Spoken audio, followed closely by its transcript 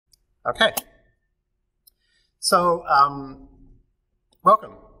Okay. So,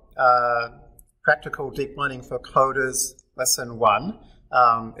 welcome. Practical Deep Learning for Coders, Lesson 1.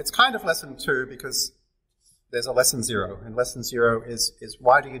 It's kind of Lesson 2 because there's a Lesson 0, and Lesson 0 is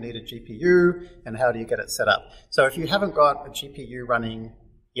why do you need a GPU and how do you get it set up. So if you haven't got a GPU running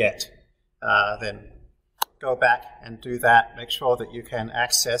yet, then go back and do that. Make sure that you can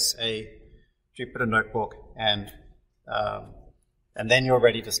access a Jupyter notebook and then you're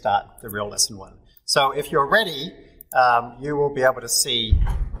ready to start the real Lesson 1. So if you're ready, you will be able to see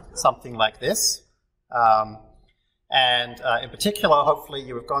something like this. In particular, hopefully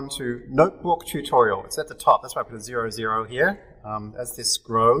you have gone to Notebook Tutorial. It's at the top. That's why I put a 00 here. As this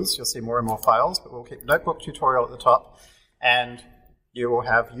grows, you'll see more and more files, but we'll keep Notebook Tutorial at the top. And you will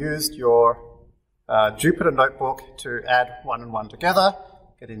have used your Jupyter notebook to add 1 and 1 together,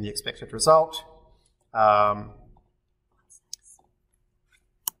 getting the expected result.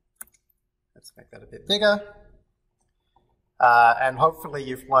 Let's make that a bit bigger. And hopefully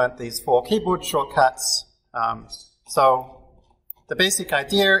you've learned these 4 keyboard shortcuts. So the basic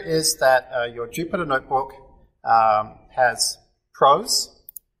idea is that your Jupyter notebook has prose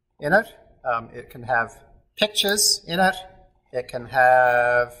in it. It can have pictures in it. It can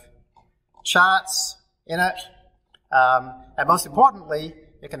have charts in it. And most importantly,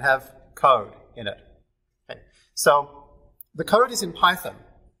 it can have code in it. Okay. So the code is in Python.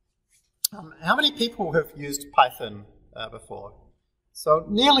 How many people have used Python before? So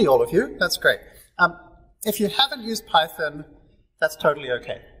nearly all of you. That's great. If you haven't used Python, that's totally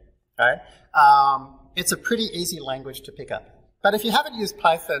okay. Right? It's a pretty easy language to pick up. But if you haven't used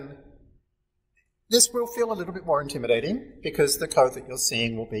Python, this will feel a little bit more intimidating because the code that you're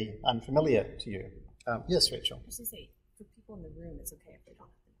seeing will be unfamiliar to you. Yes, Rachel? I was going to say, for people in the room, it's okay if they don't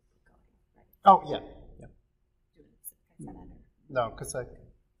have the coding, right? Oh, yeah. No, because I'm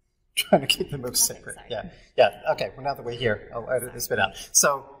trying to keep them separate. Sorry. Yeah. Okay, well, now that we're here, I'll edit this bit out.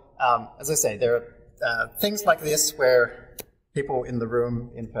 So, as I say, there are things like this where people in the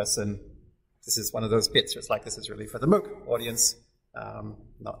room, in person, this is one of those bits where it's like, this is really for the MOOC audience,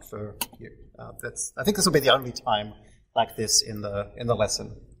 not for you. I think this will be the only time like this in the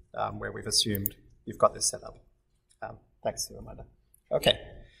lesson where we've assumed you've got this set up. Thanks for the reminder. Okay.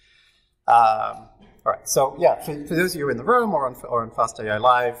 All right. So yeah, for those of you in the room or on fastai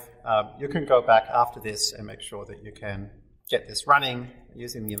Live, you can go back after this and make sure that you can get this running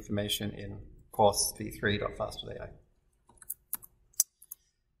using the information in course v3.fastai.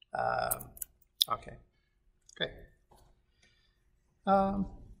 Okay. Great.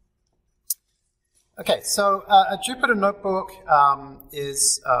 Okay, so a Jupyter notebook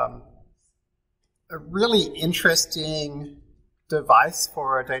is a really interesting device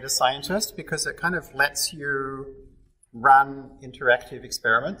for a data scientist because it kind of lets you run interactive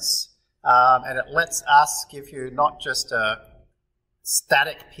experiments and it lets us give you not just a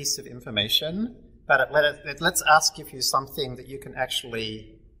static piece of information, but it lets us give you something that you can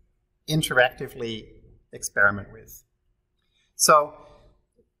actually interactively experiment with. So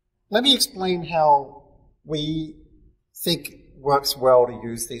let me explain how we think works well to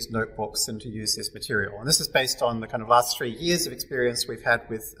use these notebooks and to use this material. And this is based on the kind of last 3 years of experience we've had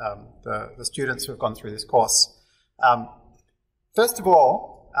with the students who have gone through this course. First of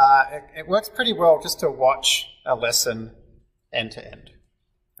all, it works pretty well just to watch a lesson end to end.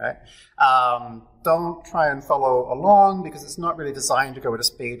 Right? Don't try and follow along because it's not really designed to go at a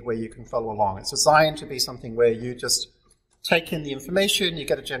speed where you can follow along. It's designed to be something where you just take in the information, you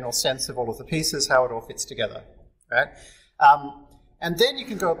get a general sense of all of the pieces, how it all fits together. Right? And then you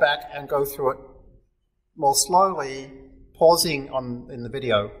can go back and go through it more slowly, pausing in the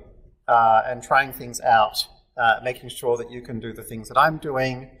video and trying things out, making sure that you can do the things that I'm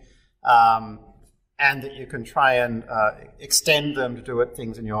doing, and that you can try and extend them to do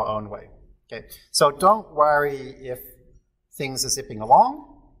things in your own way. Okay? So don't worry if things are zipping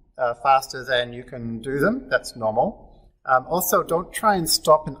along faster than you can do them. That's normal. Also, don't try and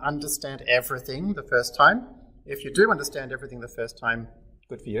stop and understand everything the first time. If you do understand everything the first time,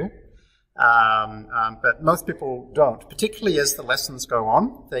 good for you. But most people don't, particularly as the lessons go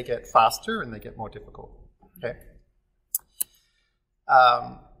on. They get faster and they get more difficult. Okay.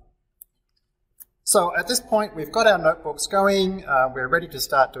 So at this point, we've got our notebooks going. We're ready to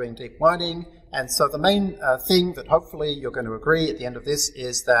start doing deep learning. And so the main thing that hopefully you're going to agree at the end of this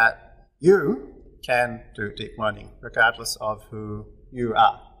is that you can do deep learning, regardless of who you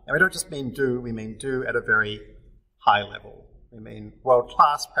are. And we don't just mean do, we mean do at a very high level. We mean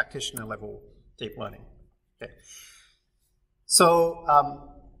world-class practitioner level deep learning. Okay. So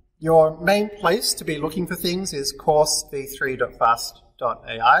your main place to be looking for things is course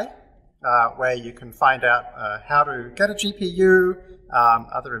v3.fast.ai. where you can find out how to get a GPU,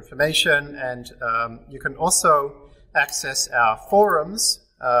 other information, and you can also access our forums.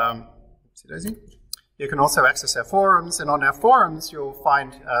 You can also access our forums, and on our forums you'll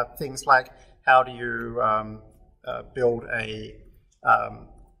find things like how do you build a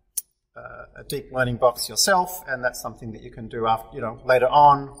deep learning box yourself, and that's something that you can do after, later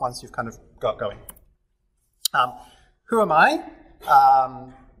on once you've kind of got going. Who am I?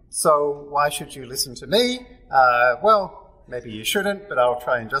 So why should you listen to me? Well, maybe you shouldn't, but I'll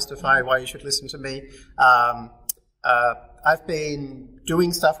try and justify why you should listen to me. I've been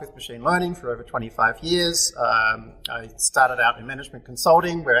doing stuff with machine learning for over 25 years. I started out in management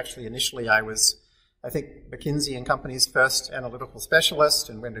consulting, where actually initially I was, I think, McKinsey and Company's first analytical specialist,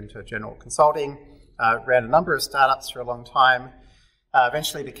 and went into general consulting. Ran a number of startups for a long time.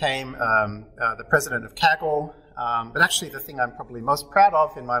 Eventually became the president of Kaggle. But actually the thing I'm probably most proud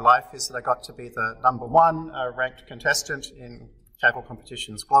of in my life is that I got to be the #1 ranked contestant in Kaggle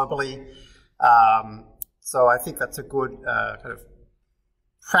competitions globally. So I think that's a good kind of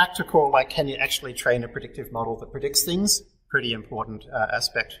practical, like, can you actually train a predictive model that predicts things? Pretty important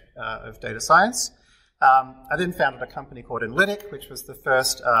aspect of data science. I then founded a company called Analytic, which was the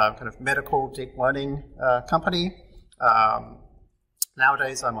first kind of medical deep learning company.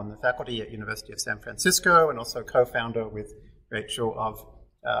 Nowadays, I'm on the faculty at University of San Francisco and also co-founder with Rachel of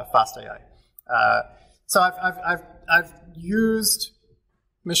fastai. So I've used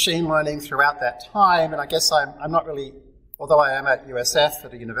machine learning throughout that time, and I guess I'm not really, although I am at USF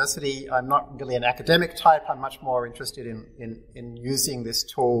at a university, I'm not really an academic type. I'm much more interested in using this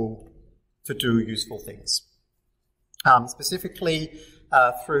tool to do useful things. Specifically,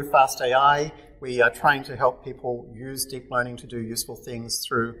 through fastai, we are trying to help people use deep learning to do useful things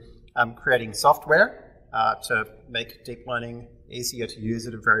through creating software to make deep learning easier to use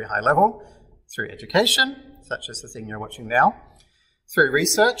at a very high level, through education, such as the thing you're watching now, through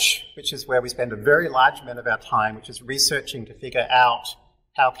research, which is where we spend a very large amount of our time, which is researching to figure out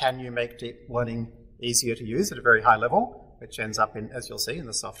how can you make deep learning easier to use at a very high level, which ends up in, as you'll see, in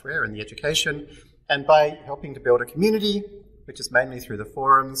the software and the education, and by helping to build a community, which is mainly through the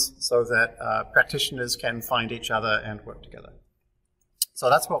forums, so that practitioners can find each other and work together. So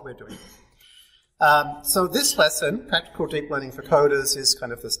that's what we're doing. So this lesson, Practical Deep Learning for Coders, is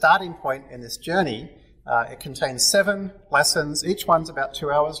kind of the starting point in this journey. It contains 7 lessons. Each one's about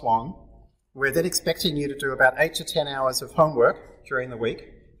 2 hours long. We're then expecting you to do about 8 to 10 hours of homework during the week.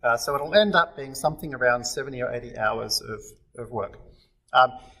 So it'll end up being something around 70 or 80 hours of work.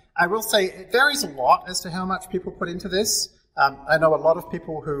 I will say it varies a lot as to how much people put into this. I know a lot of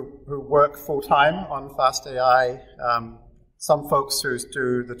people who work full-time on fastai. Some folks who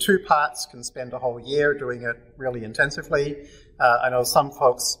do the 2 parts can spend a whole year doing it really intensively. I know some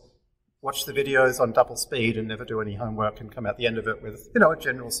folks watch the videos on double speed and never do any homework and come out the end of it with, a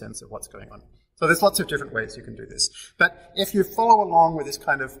general sense of what's going on. So there's lots of different ways you can do this. But if you follow along with this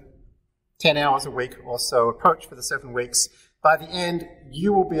kind of 10 hours a week or so approach for the 7 weeks, by the end,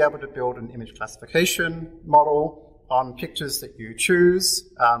 you will be able to build an image classification model on pictures that you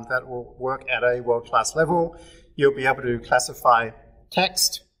choose that will work at a world-class level. You'll be able to classify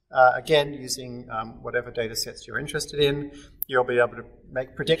text, again, using whatever data sets you're interested in. You'll be able to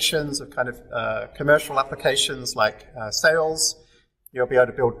make predictions of kind of commercial applications like sales. You'll be able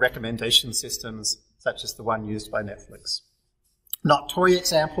to build recommendation systems, such as the one used by Netflix. Not toy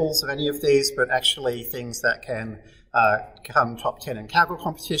examples of any of these, but actually things that can come top 10 in Kaggle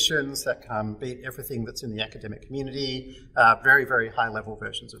competitions, that can beat everything that's in the academic community, very, very high-level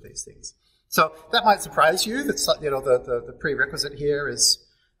versions of these things. So that might surprise you, that the prerequisite here is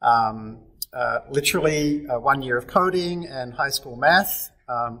literally 1 year of coding and high school math,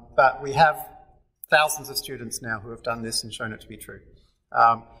 but we have thousands of students now who have done this and shown it to be true.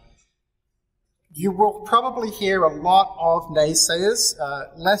 You will probably hear a lot of naysayers,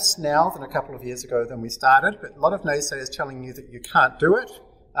 less now than a couple of years ago than we started, but a lot of naysayers telling you that you can't do it,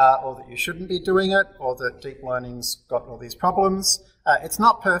 or that you shouldn't be doing it, or that deep learning's got all these problems. It's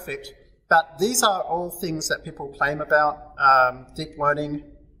not perfect, but these are all things that people claim about deep learning,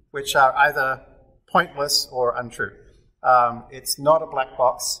 which are either pointless or untrue. It's not a black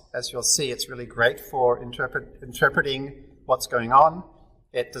box. As you'll see, it's really great for interpreting what's going on.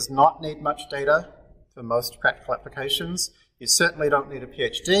 It does not need much data for most practical applications. You certainly don't need a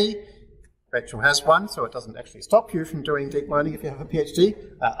PhD. Rachel has one, so it doesn't actually stop you from doing deep learning if you have a PhD.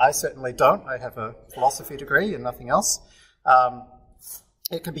 I certainly don't. I have a philosophy degree and nothing else.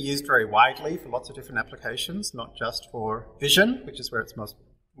 It can be used very widely for lots of different applications, not just for vision, which is where it's most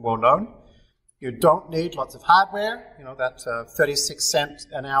well known. You don't need lots of hardware. You know, that 36-cent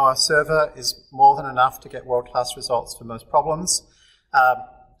an hour server is more than enough to get world-class results for most problems.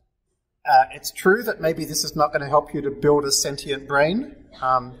 It's true that maybe this is not going to help you to build a sentient brain,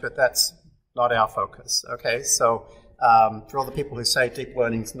 but that's not our focus. Okay, so for all the people who say deep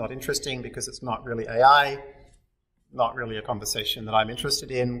learning is not interesting because it's not really AI, not really a conversation that I'm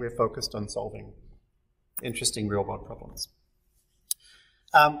interested in. We're focused on solving interesting real-world problems.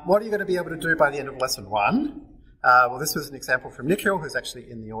 What are you going to be able to do by the end of lesson 1? Well, this was an example from Nikhil, who's actually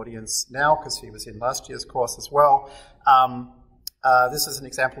in the audience now because he was in last year's course as well. This is an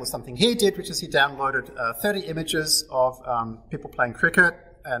example of something he did, which is he downloaded 30 images of people playing cricket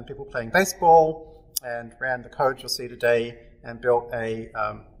and people playing baseball and ran the code you'll see today and built a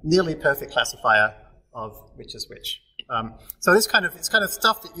nearly perfect classifier of which is which. So it's kind of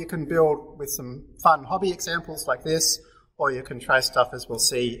stuff that you can build with some fun hobby examples like this, or you can try stuff, as we'll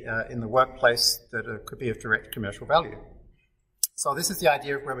see, in the workplace that could be of direct commercial value. So this is the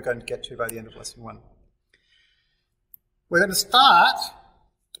idea of where we're going to get to by the end of lesson 1. We're going to start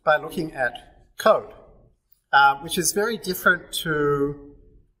by looking at code, which is very different to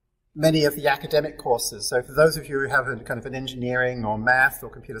many of the academic courses. So for those of you who have a kind of an engineering or math or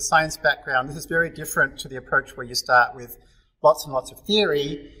computer science background, this is very different to the approach where you start with lots and lots of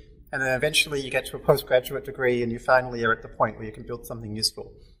theory, and then eventually you get to a postgraduate degree and you finally are at the point where you can build something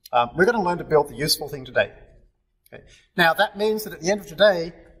useful. We're going to learn to build the useful thing today. Okay. Now that means that at the end of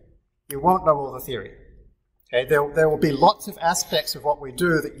today, you won't know all the theory. Okay. There will be lots of aspects of what we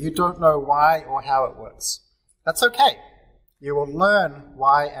do that you don't know why or how it works. That's okay. You will learn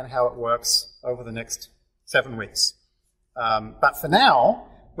why and how it works over the next 7 weeks. But for now,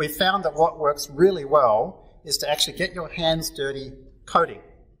 we found that what works really well is to actually get your hands dirty coding,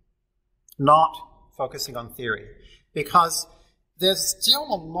 not focusing on theory. Because there's still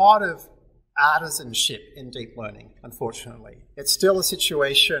a lot of artisanship in deep learning, unfortunately. It's still a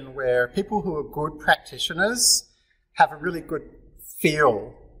situation where people who are good practitioners have a really good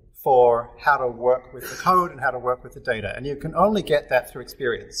feel for how to work with the code and how to work with the data. And you can only get that through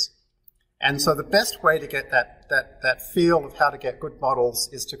experience. And so the best way to get that feel of how to get good models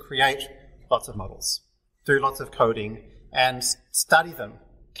is to create lots of models, do lots of coding, and study them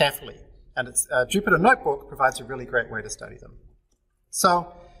carefully. And Jupyter Notebook provides a really great way to study them.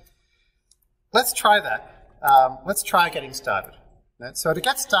 So let's try that. Let's try getting started. So to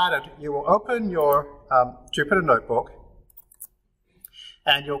get started, you will open your Jupyter Notebook,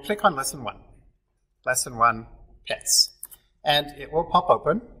 and you'll click on Lesson 1. Lesson 1, Pets. And it will pop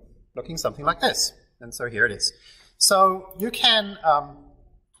open looking something like this. And so here it is. So you can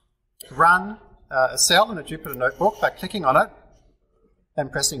run a cell in a Jupyter Notebook by clicking on it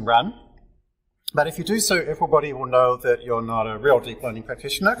and pressing Run. But if you do so, everybody will know that you're not a real deep learning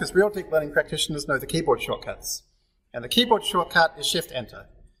practitioner, because real deep learning practitioners know the keyboard shortcuts. And the keyboard shortcut is Shift-Enter.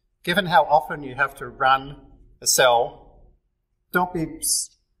 Given how often you have to run a cell, don't be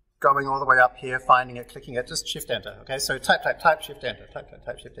going all the way up here, finding it, clicking it, just Shift-Enter, okay? So type, Shift-Enter,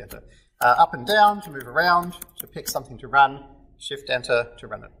 type, Shift-Enter. Up and down to move around, to pick something to run, Shift-Enter to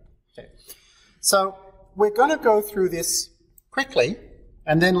run it. Okay. So we're going to go through this quickly,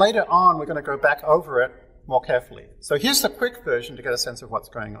 and then later on we're going to go back over it more carefully. So here's the quick version to get a sense of what's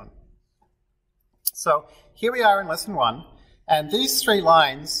going on. So here we are in Lesson 1, and these 3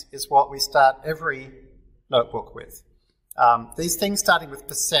 lines is what we start every notebook with. These things starting with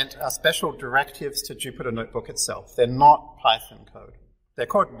 % are special directives to Jupyter Notebook itself. They're not Python code. They're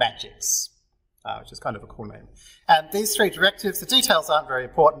called magics, which is kind of a cool name. And these 3 directives, the details aren't very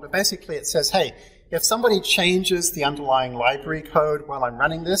important, but basically it says, hey, if somebody changes the underlying library code while I'm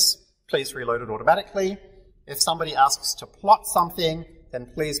running this, please reload it automatically. If somebody asks to plot something, then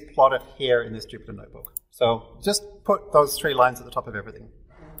please plot it here in this Jupyter Notebook. So just put those 3 lines at the top of everything.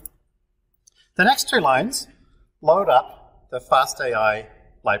 The next 2 lines load up the fastai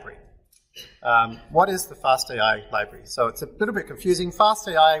library. What is the fastai library? So it's a little bit confusing.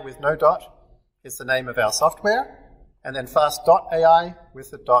 Fastai with no dot is the name of our software, and then fast.ai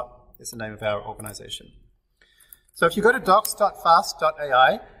with the dot is the name of our organization. So if you go to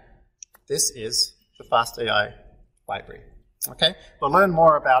docs.fast.ai, this is the fastai library. Okay, we'll learn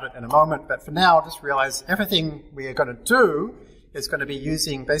more about it in a moment, but for now, just realize everything we are going to do is going to be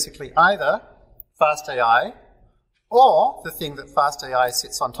using basically either fastai or the thing that fastai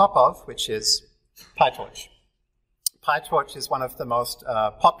sits on top of, which is PyTorch. PyTorch is one of the most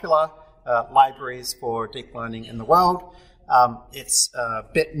popular libraries for deep learning in the world. It's a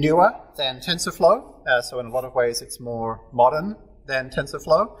bit newer than TensorFlow, so in a lot of ways it's more modern than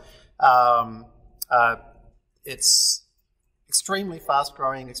TensorFlow. It's extremely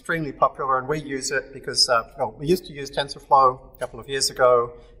fast-growing, extremely popular, and we use it because well, we used to use TensorFlow a couple of years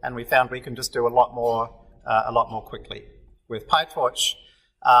ago, and we found we can just do a lot more quickly with PyTorch.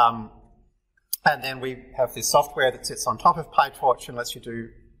 And then we have this software that sits on top of PyTorch and lets you do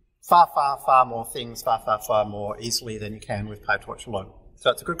far more things, far more easily than you can with PyTorch alone. So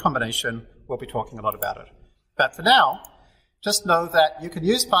it's a good combination. We'll be talking a lot about it. But for now, just know that you can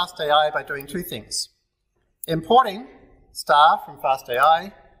use fastai by doing two things. Importing star from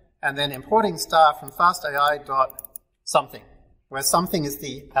fastai, and then importing star from fastai.something, where something is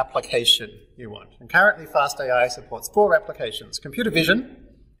the application you want. And currently fastai supports 4 applications: computer vision,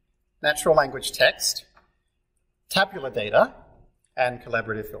 natural language text, tabular data, and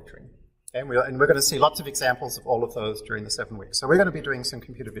collaborative filtering. Okay, and we're going to see lots of examples of all of those during the 7 weeks. So we're going to be doing some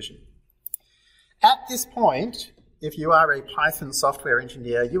computer vision. At this point, if you are a Python software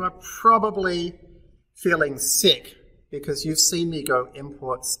engineer, you are probably feeling sick because you've seen me go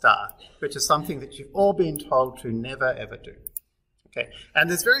import star, which is something that you've all been told to never ever do. Okay, and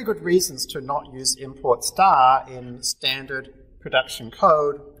there's very good reasons to not use import star in standard production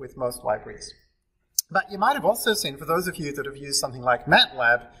code with most libraries. But you might have also seen, for those of you that have used something like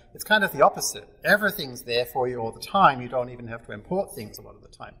MATLAB, it's kind of the opposite. Everything's there for you all the time. You don't even have to import things a lot of the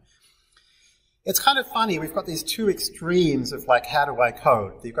time. It's kind of funny. We've got these two extremes of like, how do I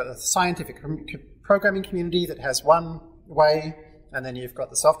code? You've got the scientific programming community that has one way, and then you've got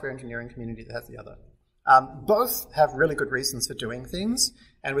the software engineering community that has the other. Both have really good reasons for doing things,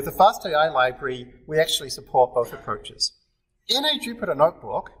 and with the fastai library, we actually support both approaches. In a Jupyter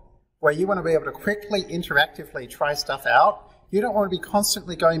notebook, where you want to be able to quickly, interactively try stuff out, you don't want to be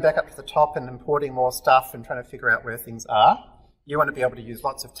constantly going back up to the top and importing more stuff and trying to figure out where things are. You want to be able to use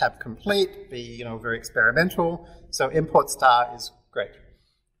lots of tab complete, be very experimental, so import star is great.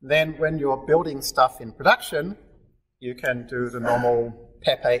 Then when you're building stuff in production, you can do the normal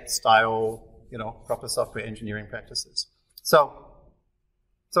PEP 8 style, proper software engineering practices. So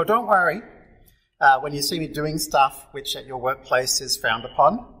don't worry when you see me doing stuff which at your workplace is frowned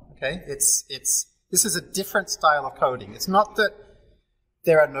upon. Okay, this is a different style of coding. It's not that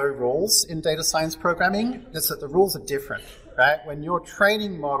there are no rules in data science programming, it's that the rules are different, right? When you're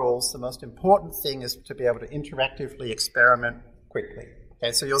training models, the most important thing is to be able to interactively experiment quickly.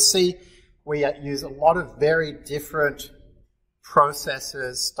 Okay, so you'll see we use a lot of very different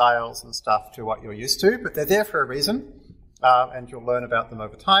processes, styles, and stuff to what you're used to, but they're there for a reason, and you'll learn about them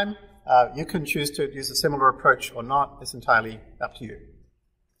over time. You can choose to use a similar approach or not. It's entirely up to you.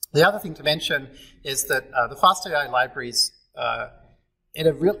 The other thing to mention is that the fastai libraries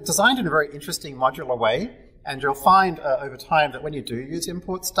designed in a very interesting modular way, and you'll find over time that when you do use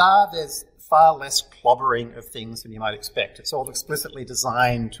import star, there's far less clobbering of things than you might expect. It's all explicitly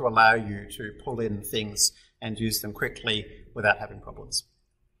designed to allow you to pull in things and use them quickly without having problems.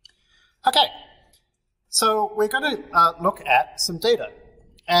 Okay, so we're going to look at some data.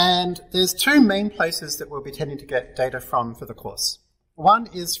 And there's 2 main places that we'll be tending to get data from for the course. One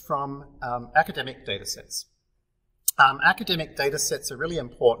is from academic data sets. Academic data sets are really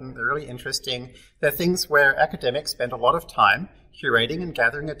important, they're really interesting. They're things where academics spend a lot of time curating and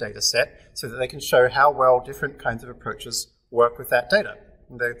gathering a data set so that they can show how well different kinds of approaches work with that data.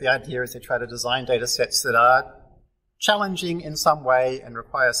 And the idea is they try to design data sets that are challenging in some way and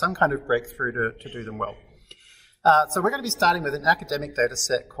require some kind of breakthrough to do them well. So we're going to be starting with an academic data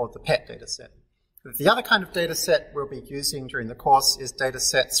set called the PET data set. The other kind of data set we'll be using during the course is data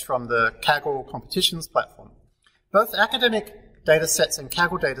sets from the Kaggle competitions platform. Both academic data sets and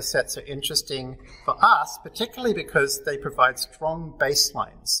Kaggle data sets are interesting for us, particularly because they provide strong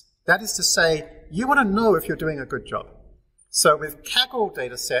baselines. That is to say, you want to know if you're doing a good job. So with Kaggle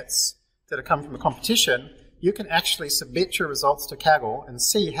data sets that have come from a competition, you can actually submit your results to Kaggle and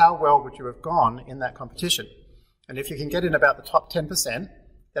see how well would you have gone in that competition. And if you can get in about the top 10%,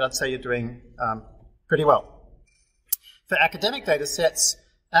 then I'd say you're doing pretty well. For academic data sets,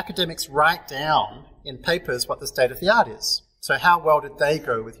 academics write down in papers what the state of the art is. So how well did they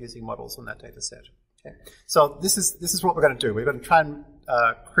go with using models on that data set? Okay. So this is what we're going to do. We're going to try and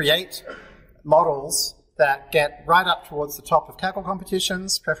create models that get right up towards the top of Kaggle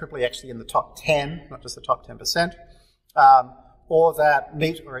competitions, preferably actually in the top 10, not just the top 10%, or that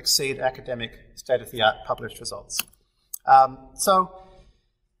meet or exceed academic state-of-the-art published results.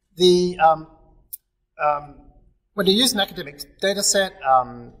 When you use an academic data set,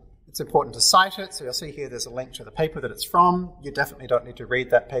 it's important to cite it. So you'll see here there's a link to the paper that it's from. You definitely don't need to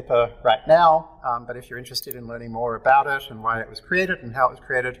read that paper right now, but if you're interested in learning more about it and why it was created and how it was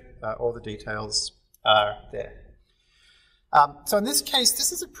created, all the details are there. So in this case,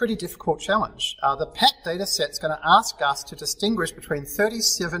 this is a pretty difficult challenge. The pet data set is going to ask us to distinguish between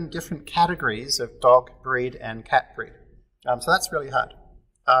 37 different categories of dog breed and cat breed. So that's really hard.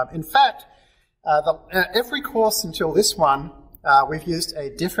 In fact, every course until this one, we've used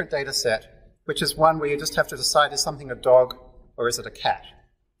a different data set, which is one where you just have to decide is something a dog or is it a cat.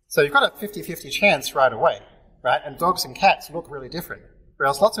 So you've got a 50-50 chance right away, right? And dogs and cats look really different,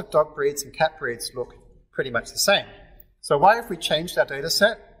 whereas lots of dog breeds and cat breeds look pretty much the same. So why have we changed our data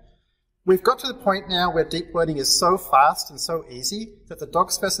set? We've got to the point now where deep learning is so fast and so easy that the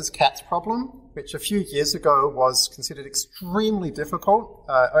dogs versus cats problem, which a few years ago was considered extremely difficult,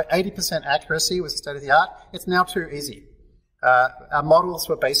 80% accuracy was the state of the art, it's now too easy. Our models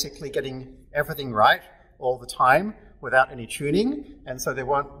were basically getting everything right all the time without any tuning, and so there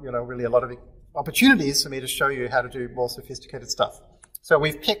weren't really a lot of opportunities for me to show you how to do more sophisticated stuff. So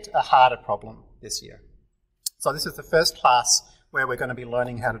we've picked a harder problem this year. So this is the first class where we're going to be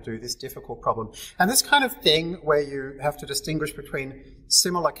learning how to do this difficult problem. And this kind of thing where you have to distinguish between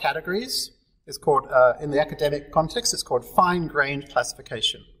similar categories is called, in the academic context, it's called fine-grained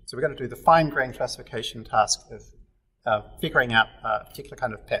classification. So we're going to do the fine-grained classification task of figuring out a particular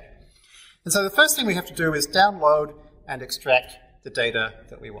kind of pet. And so the first thing we have to do is download and extract the data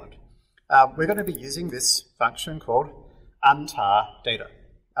that we want. We're going to be using this function called untar data,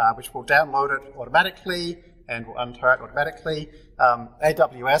 which will download it automatically and will untar it automatically.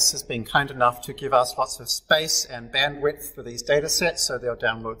 AWS has been kind enough to give us lots of space and bandwidth for these data sets, so they'll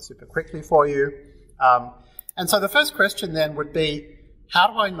download super quickly for you. And so the first question then would be, how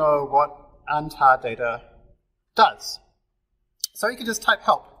do I know what untar data does? So you can just type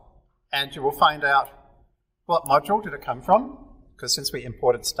help, and you will find out what module did it come from, because since we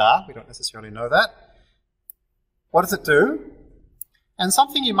imported star, we don't necessarily know that. What does it do? And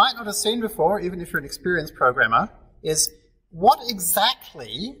something you might not have seen before, even if you're an experienced programmer, is what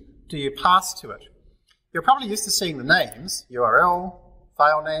exactly do you pass to it? You're probably used to seeing the names, URL,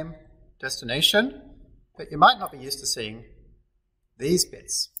 file name, destination, but you might not be used to seeing these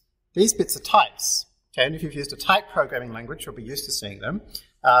bits. These bits are types. Okay, and if you've used a type programming language, you'll be used to seeing them,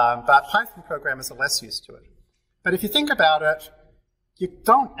 but Python programmers are less used to it. But if you think about it, you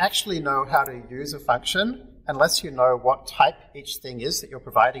don't actually know how to use a function unless you know what type each thing is that you're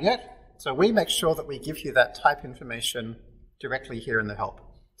providing it. So we make sure that we give you that type information directly here in the help.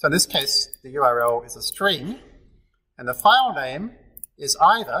 So in this case, the URL is a string, and the file name is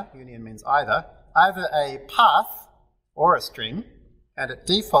either, union means either a path or a string, and it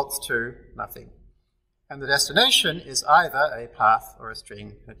defaults to nothing. And the destination is either a path or a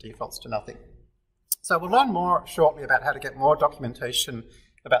string, and it defaults to nothing. So we'll learn more shortly about how to get more documentation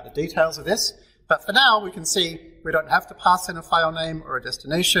about the details of this. But for now, we can see we don't have to pass in a file name or a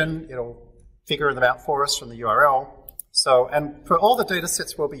destination. It'll figure them out for us from the URL. So, and for all the data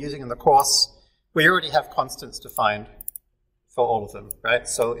sets we'll be using in the course, we already have constants defined for all of them, right?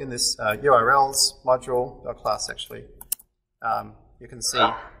 So in this URLs module, or class actually, you can see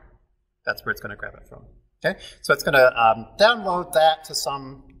that's where it's going to grab it from. Okay, so it's going to download that to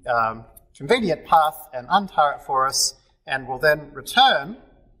some convenient path and untar it for us, and will then return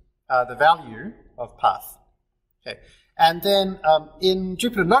the value of path. Okay, and then in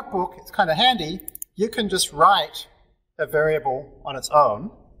Jupyter Notebook, it's kind of handy. You can just write a variable on its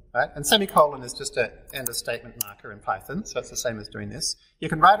own, right? And semicolon is just an end of statement marker in Python, so it's the same as doing this. You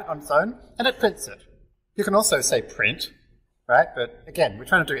can write it on its own, and it prints it. You can also say print, right? But again, we're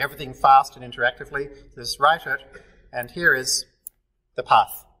trying to do everything fast and interactively. So just write it, and here is the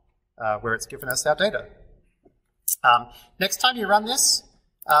path where it's given us our data. Next time you run this,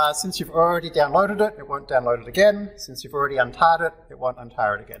 since you've already downloaded it, it won't download it again. Since you've already untarred it, it won't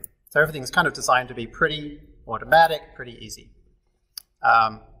untar it again. So everything's kind of designed to be pretty automatic, pretty easy.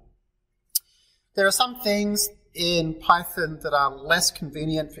 There are some things in Python that are less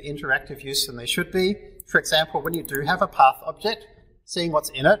convenient for interactive use than they should be. For example, when you do have a path object, seeing what's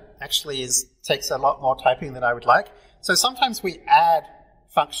in it actually takes a lot more typing than I would like. So sometimes we add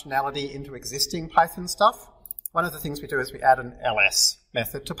functionality into existing Python stuff. One of the things we do is we add an ls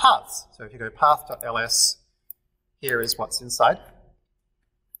method to paths. So if you go path.ls, here is what's inside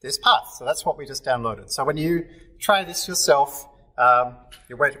this path. So that's what we just downloaded. So when you try this yourself,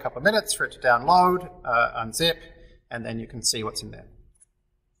 you wait a couple of minutes for it to download, unzip, and then you can see what's in there.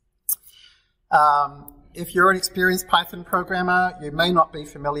 If you're an experienced Python programmer, you may not be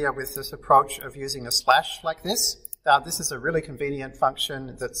familiar with this approach of using a slash like this. This is a really convenient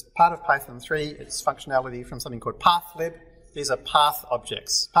function that's part of Python 3. It's functionality from something called pathlib. These are path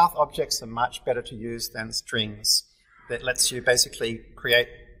objects. Path objects are much better to use than strings. That lets you basically create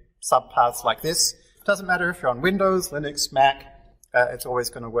subpaths like this. Doesn't matter if you're on Windows, Linux, Mac, it's always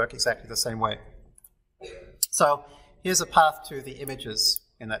going to work exactly the same way. So here's a path to the images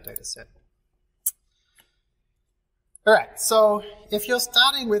in that data set. All right, so if you're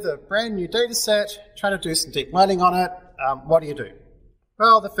starting with a brand new data set, trying to do some deep learning on it, what do?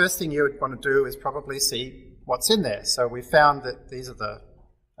 Well, the first thing you would want to do is probably see what's in there. So we found that these are the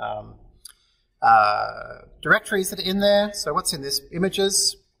directories that are in there. So what's in this?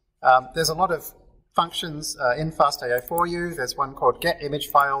 Images. There's a lot of functions in fastai for you. There's one called get image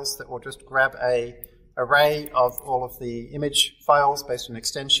files that will just grab an array of all of the image files based on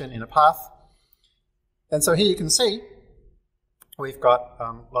extension in a path. And so here you can see we've got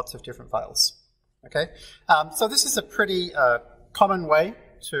lots of different files. Okay, so this is a pretty common way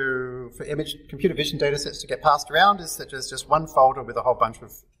for computer vision data sets to get passed around, is that there's just one folder with a whole bunch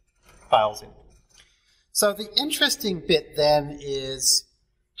of files in. So the interesting bit then is,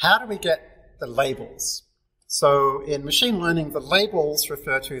 how do we get the labels? So in machine learning, the labels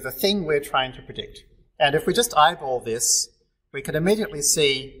refer to the thing we're trying to predict. And if we just eyeball this, we can immediately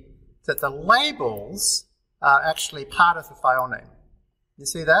see that the labels are actually part of the file name. You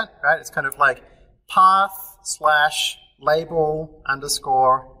see that, right? It's kind of like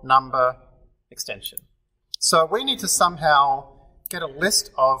path/label_number extension. So we need to somehow get a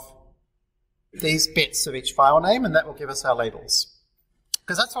list of these bits of each file name, and that will give us our labels.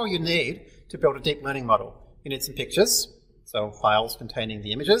 Because that's all you need to build a deep learning model. You need some pictures, so files containing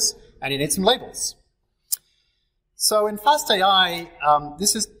the images, and you need some labels. So in fastai,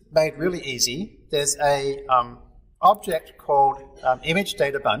 this is made really easy. There's a object called image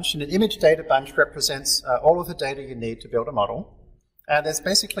data bunch, and an image data bunch represents all of the data you need to build a model. And there's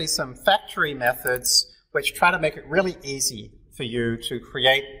basically some factory methods which try to make it really easy for you to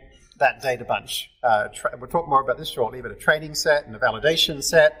create that data bunch. We'll talk more about this shortly, but a training set and a validation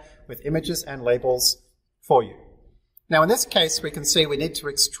set with images and labels for you. Now in this case, we can see we need to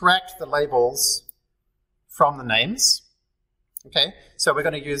extract the labels from the names. Okay, so we're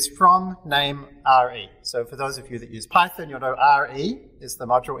going to use from name RE. So for those of you that use Python, you'll know RE is the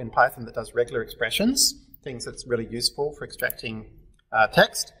module in Python that does regular expressions, things that's really useful for extracting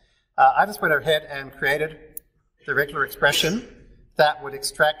text. I just went ahead and created the regular expression that would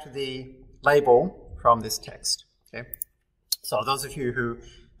extract the label from this text. Okay, so those of you who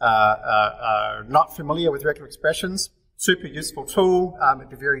are not familiar with regular expressions, super useful tool.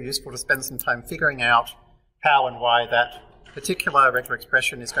 It'd be very useful to spend some time figuring out how and why that particular regular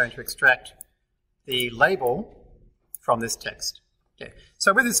expression is going to extract the label from this text. Okay.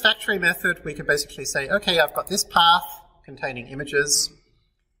 So with this factory method, we can basically say, okay, I've got this path containing images.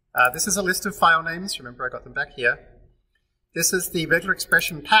 This is a list of file names. Remember, I got them back here. This is the regular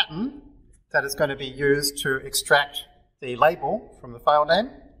expression pattern that is going to be used to extract the label from the file name.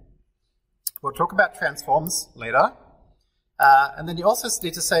 We'll talk about transforms later. And then you also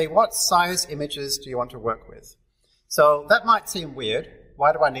need to say, what size images do you want to work with? So that might seem weird.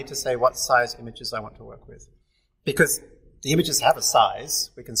 Why do I need to say what size images I want to work with? Because the images have a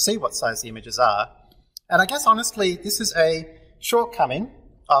size. We can see what size the images are. And I guess, honestly, this is a shortcoming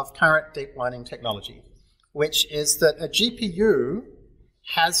of current deep learning technology, which is that a GPU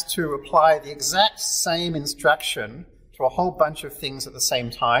has to apply the exact same instruction to a whole bunch of things at the same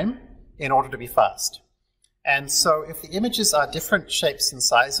time in order to be fast. And so if the images are different shapes and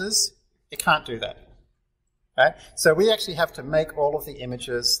sizes, it can't do that. Right? So we actually have to make all of the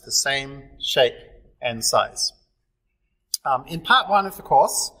images the same shape and size. In part one of the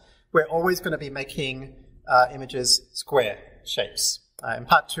course, we're always going to be making images square shapes. In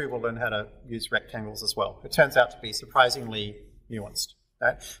part two, we'll learn how to use rectangles as well. It turns out to be surprisingly nuanced.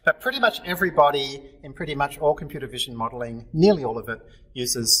 Right? But pretty much everybody in pretty much all computer vision modeling, nearly all of it,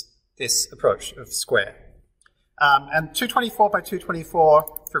 uses this approach of square. And 224 by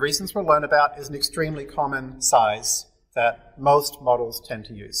 224, for reasons we'll learn about, is an extremely common size that most models tend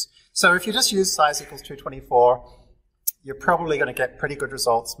to use. So if you just use size equals 224, you're probably going to get pretty good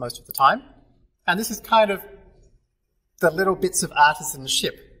results most of the time. And this is kind of the little bits of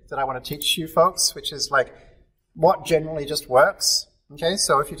artisanship that I want to teach you folks, which is like what generally just works. Okay,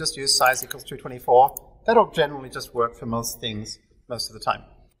 so if you just use size equals 224, that'll generally just work for most things most of the time.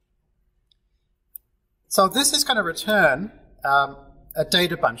 So this is going to return a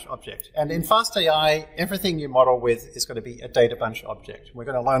data bunch object. And in fastai, everything you model with is going to be a data bunch object. We're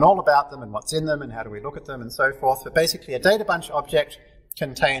going to learn all about them and what's in them and how do we look at them and so forth. But basically, a data bunch object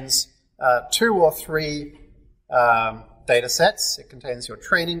contains 2 or 3 data sets. It contains your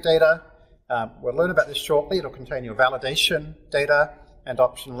training data. We'll learn about this shortly. It'll contain your validation data, and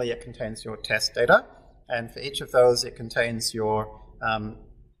optionally, it contains your test data. And for each of those, it contains your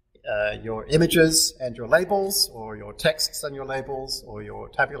your images and your labels, or your texts and your labels, or your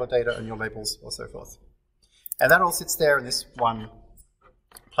tabular data and your labels, or so forth. And that all sits there in this one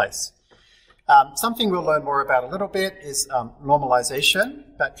place. Something we'll learn more about a little bit is normalization,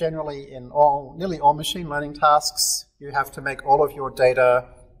 but generally in nearly all machine learning tasks, you have to make all of your data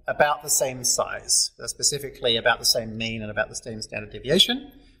about the same size, specifically about the same mean and about the same standard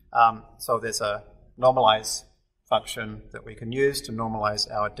deviation. So there's a normalize function that we can use to normalize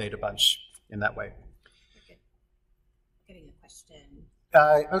our data bunch in that way. Okay. Getting a question.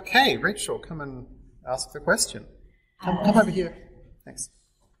 Okay, Rachel, come and ask the question. Come over here. Thanks.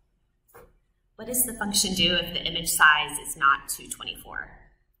 What does the function do if the image size is not 224?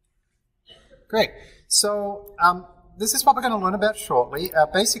 Great. So this is what we're going to learn about shortly.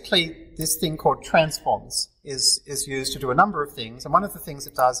 Basically, this thing called transforms is used to do a number of things, and one of the things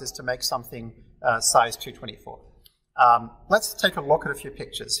it does is to make something size 224. Let's take a look at a few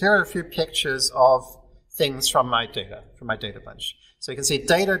pictures. Here are a few pictures of things from my data bunch. So you can see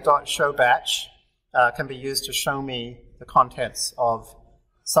data.showBatch can be used to show me the contents of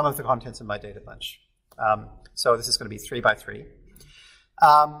some of the contents in my data bunch. So this is going to be 3 by 3.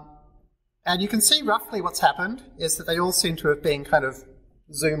 And you can see roughly what's happened is that they all seem to have been kind of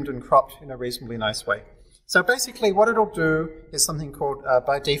zoomed and cropped in a reasonably nice way. So basically what it'll do is something called,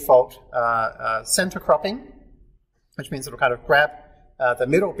 by default, center cropping, which means it'll kind of grab the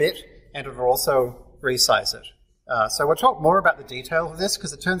middle bit and it'll also resize it. So we'll talk more about the details of this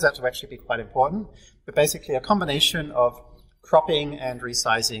because it turns out to actually be quite important. But basically a combination of cropping and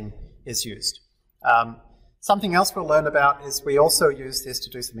resizing is used. Something else we'll learn about is we also use this to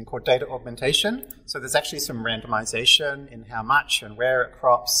do something called data augmentation. So there's actually some randomization in how much and where it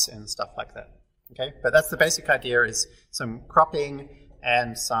crops and stuff like that. Okay, but that's the basic idea, is some cropping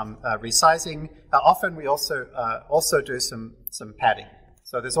and some resizing. Often we also do some padding.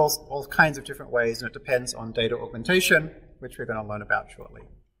 So there's all kinds of different ways, and it depends on data augmentation, which we're going to learn about shortly.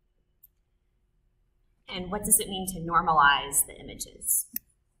 And what does it mean to normalize the images?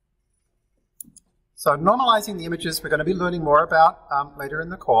 So normalizing the images we're going to be learning more about later in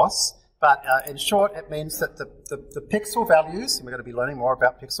the course. But in short, it means that the pixel values, and we're going to be learning more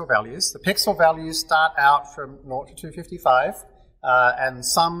about pixel values, the pixel values start out from 0 to 255, and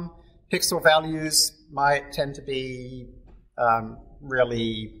some pixel values might tend to be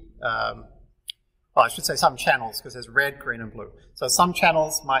really, well, I should say some channels, because there's red, green, and blue. So some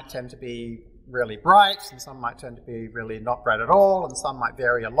channels might tend to be really bright, and some might tend to be really not bright at all, and some might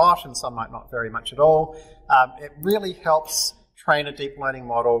vary a lot, and some might not vary much at all. It really helps train a deep learning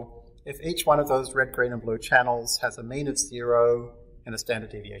model if each one of those red, green, and blue channels has a mean of 0 and a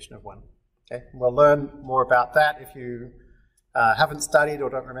standard deviation of 1. Okay? We'll learn more about that. If you haven't studied or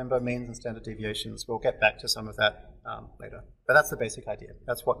don't remember means and standard deviations, we'll get back to some of that later. But that's the basic idea.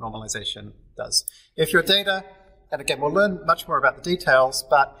 That's what normalization does. If your data, and again, we'll learn much more about the details,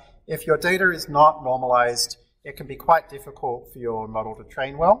 but if your data is not normalized, it can be quite difficult for your model to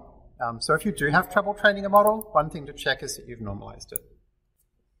train well. So if you do have trouble training a model, one thing to check is that you've normalized it.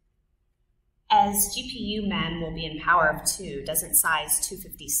 As GPU men will be in power of 2, doesn't size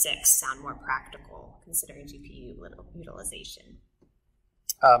 256 sound more practical, considering GPU utilization?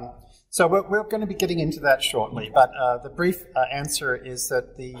 So we're going to be getting into that shortly, but the brief answer is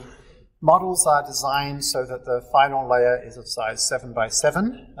that the models are designed so that the final layer is of size 7 by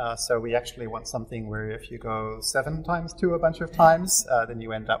 7. So we actually want something where if you go 7 times 2 a bunch of times, then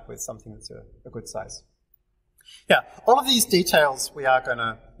you end up with something that's a good size. Yeah, all of these details we are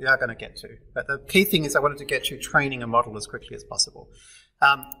gonna get to, but the key thing is I wanted to get you training a model as quickly as possible.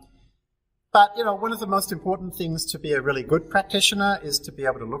 But you know, one of the most important things to be a really good practitioner is to be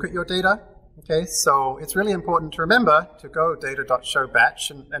able to look at your data. Okay, so it's really important to remember to go data.showBatch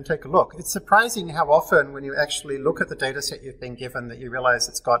and take a look. It's surprising how often when you actually look at the data set you've been given that you realize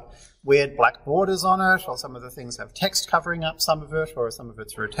it's got weird black borders on it, or some of the things have text covering up some of it, or some of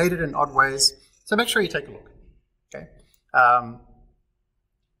it's rotated in odd ways. So make sure you take a look. Okay.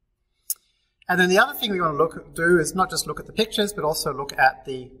 And then the other thing we want to do is not just look at the pictures, but also look at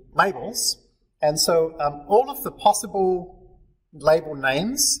the labels. And so all of the possible label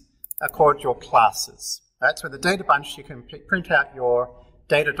names are called your classes. Right? So in the data bunch, you can print out your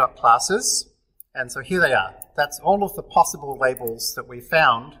data.classes. And so here they are. That's all of the possible labels that we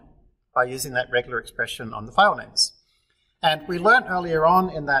found by using that regular expression on the file names. And we learned earlier on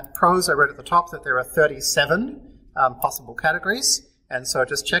in that prose I wrote at the top that there are 37 possible categories. And so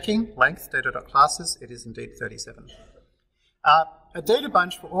just checking length data.classes, it is indeed 37. A data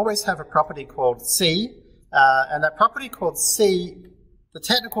bunch will always have a property called C, and that property called C, the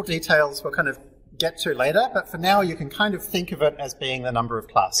technical details we'll kind of get to later, but for now you can kind of think of it as being the number of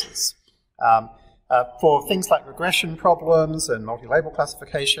classes. For things like regression problems and multi-label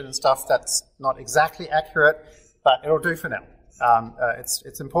classification and stuff, that's not exactly accurate, but it'll do for now.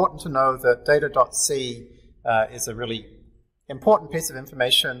 It's important to know that data.c is a really important piece of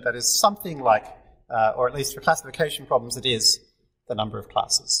information that is something like, or at least for classification problems, it is the number of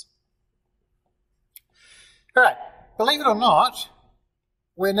classes. All right, believe it or not,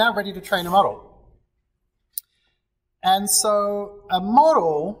 we're now ready to train a model. And so a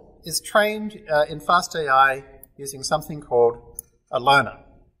model is trained in fastai using something called a learner.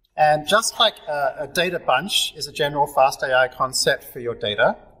 And just like a data bunch is a general fastai concept for your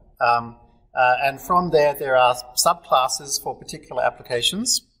data, and from there are subclasses for particular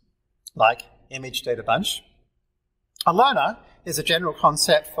applications, like image data bunch. A learner is a general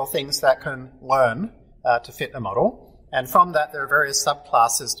concept for things that can learn to fit a model. And from that, there are various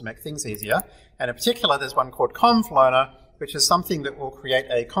subclasses to make things easier. And in particular, there's one called convlearner, which is something that will create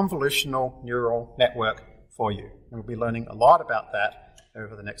a convolutional neural network for you. And we'll be learning a lot about that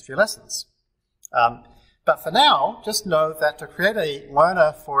over the next few lessons. But for now, just know that to create a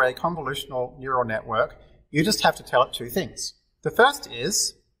learner for a convolutional neural network, you just have to tell it two things. The first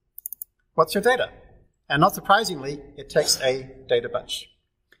is, what's your data? And not surprisingly, it takes a data bunch.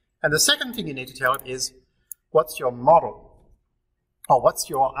 And the second thing you need to tell it is, what's your model? Or what's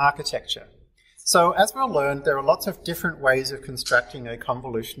your architecture? So as we'll learn, there are lots of different ways of constructing a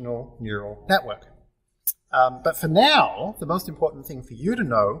convolutional neural network. But for now, the most important thing for you to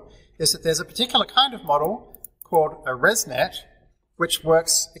know is that there's a particular kind of model called a ResNet, which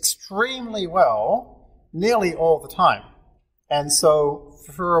works extremely well nearly all the time. And so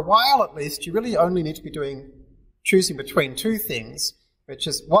for a while at least, you really only need to be choosing between two things, which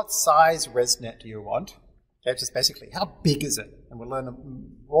is what size ResNet do you want? Okay, just basically, how big is it? And we'll learn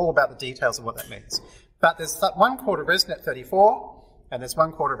all about the details of what that means. But there's one called a ResNet 34, and there's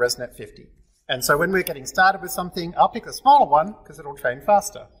one called a ResNet 50. And so when we're getting started with something, I'll pick the smaller one because it'll train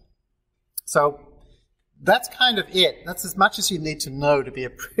faster. So that's kind of it. That's as much as you need to know to be a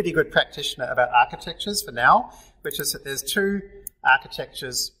pretty good practitioner about architectures for now, which is that there's two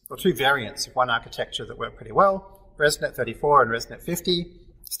architectures, or two variants of one architecture that work pretty well, ResNet 34 and ResNet 50.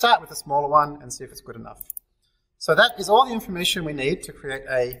 Start with the smaller one and see if it's good enough. So that is all the information we need to create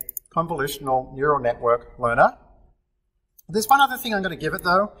a convolutional neural network learner. There's one other thing I'm going to give it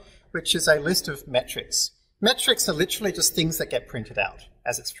though, which is a list of metrics. Metrics are literally just things that get printed out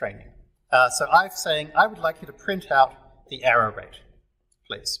as it's training. So I'm saying I would like you to print out the error rate,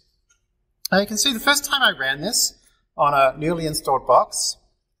 please. Now you can see the first time I ran this on a newly installed box,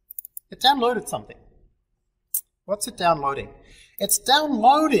 it downloaded something. What's it downloading? It's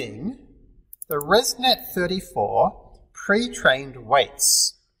downloading the ResNet 34 pre-trained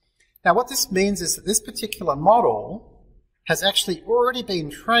weights. Now what this means is that this particular model has actually already been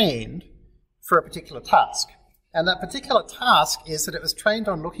trained for a particular task. And that particular task is that it was trained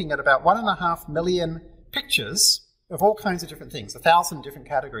on looking at about 1.5 million pictures of all kinds of different things, 1,000 different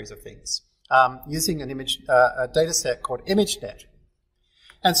categories of things, using an image, a data set called ImageNet.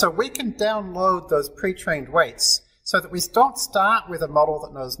 And so we can download those pre-trained weights so that we don't start with a model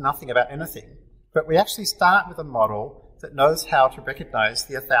that knows nothing about anything, but we actually start with a model that knows how to recognize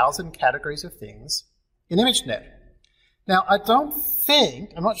the 1,000 categories of things in ImageNet. Now, I'm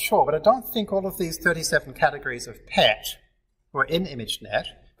not sure, but I don't think all of these 37 categories of pet were in ImageNet,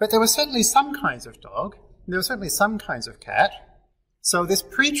 but there were certainly some kinds of dog, and there were certainly some kinds of cat. So this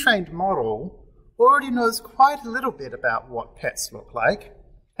pre-trained model already knows quite a little bit about what pets look like,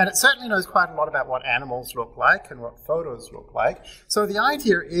 and it certainly knows quite a lot about what animals look like and what photos look like. So the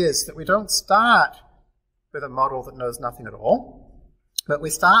idea is that we don't start with a model that knows nothing at all, but we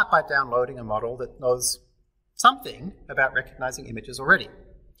start by downloading a model that knows something about recognizing images already.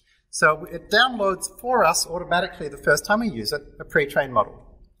 So it downloads for us automatically the first time we use it, a pre-trained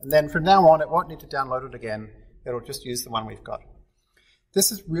model. And then from now on, it won't need to download it again. It'll just use the one we've got.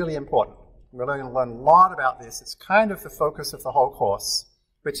 This is really important. We're going to learn a lot about this. It's kind of the focus of the whole course,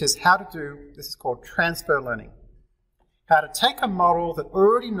 which is how to do, this is called transfer learning. How to take a model that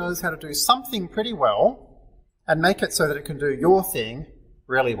already knows how to do something pretty well and make it so that it can do your thing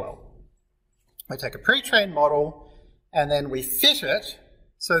really well. We take a pre-trained model and then we fit it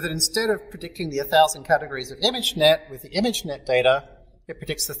so that instead of predicting the 1,000 categories of ImageNet with the ImageNet data, it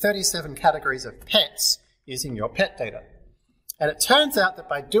predicts the 37 categories of pets using your pet data. And it turns out that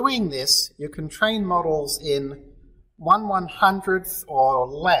by doing this, you can train models in 1/100th or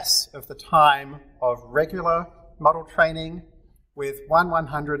less of the time of regular model training with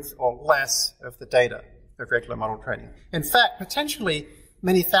 1/100th or less of the data of regular model training. In fact, potentially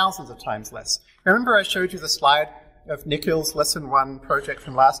many thousands of times less. Remember I showed you the slide of Nikhil's Lesson 1 project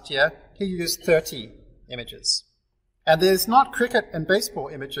from last year? He used 30 images. And there's not cricket and baseball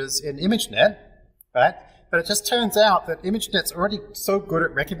images in ImageNet, right? But it just turns out that ImageNet's already so good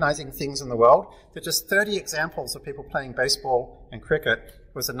at recognizing things in the world that just 30 examples of people playing baseball and cricket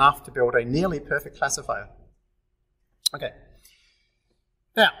was enough to build a nearly perfect classifier. Okay.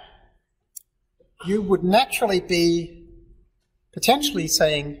 Now, you would naturally be potentially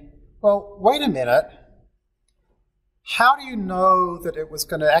saying, well, wait a minute, how do you know that it was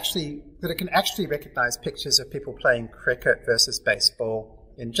going to actually, that it can actually recognize pictures of people playing cricket versus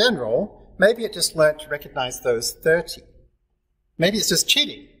baseball in general? Maybe it just learned to recognize those 30. Maybe it's just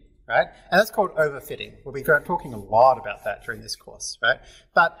cheating, right? And that's called overfitting. We'll be talking a lot about that during this course, right?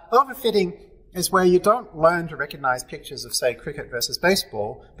 But overfitting is where you don't learn to recognize pictures of, say, cricket versus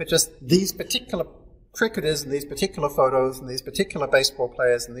baseball, but just these particular cricketers and these particular photos and these particular baseball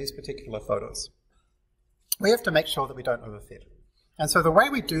players and these particular photos. We have to make sure that we don't overfit. And so the way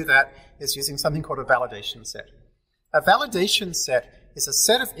we do that is using something called a validation set. A validation set is a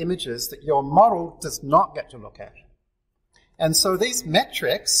set of images that your model does not get to look at. And so these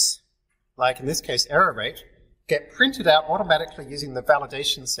metrics, like in this case error rate, get printed out automatically using the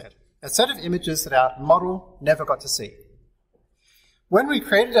validation set, a set of images that our model never got to see. When we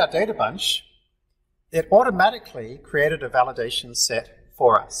created our data bunch, it automatically created a validation set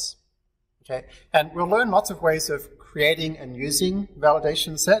for us. Okay? And we'll learn lots of ways of creating and using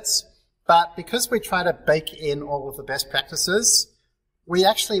validation sets, but because we try to bake in all of the best practices, we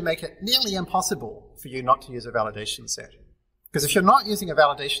actually make it nearly impossible for you not to use a validation set. Because if you're not using a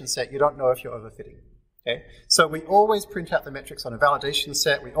validation set, you don't know if you're overfitting. Okay? So we always print out the metrics on a validation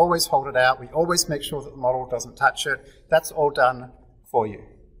set, we always hold it out, we always make sure that the model doesn't touch it. That's all done for you.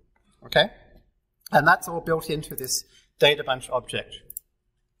 Okay? And that's all built into this data bunch object.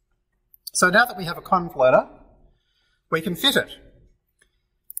 So now that we have a conv learner, we can fit it.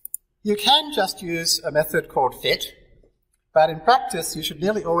 You can just use a method called fit, but in practice you should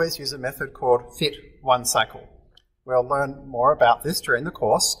nearly always use a method called fit one cycle. We'll learn more about this during the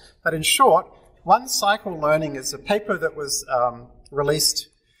course, but in short, one cycle learning is a paper that was released,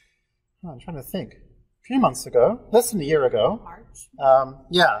 I'm trying to think, a few months ago, less than a year ago. March?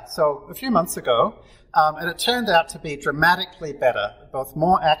 Yeah, so a few months ago, and it turned out to be dramatically better, both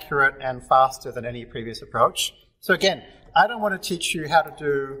more accurate and faster than any previous approach. So again, I don't want to teach you how to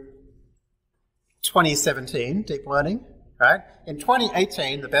do 2017 deep learning, right? In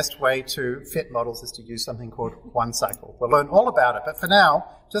 2018, the best way to fit models is to use something called one cycle. We'll learn all about it, but for now,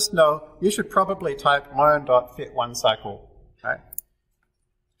 just know you should probably type learn.fit one cycle, right?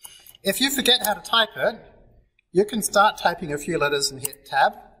 If you forget how to type it, you can start typing a few letters and hit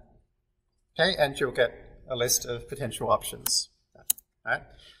tab, okay, and you'll get a list of potential options, right?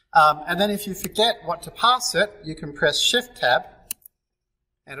 And then if you forget what to pass it, you can press Shift Tab,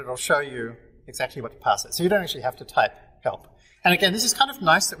 and it'll show you exactly what to pass it. So you don't actually have to type help. And again, this is kind of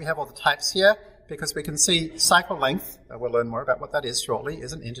nice that we have all the types here, because we can see cycle length, we'll learn more about what that is shortly,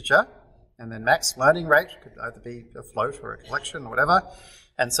 is an integer, and then max learning rate could either be a float or a collection or whatever,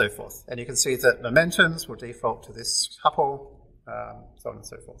 and so forth. And you can see that momentums will default to this tuple, so on and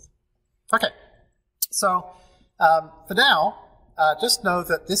so forth. Okay, so for now, just know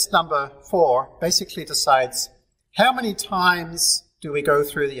that this number 4 basically decides how many times do we go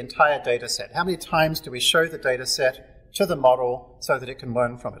through the entire data set? How many times do we show the data set to the model so that it can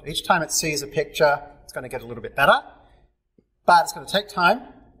learn from it? Each time it sees a picture, it's going to get a little bit better, but it's going to take time,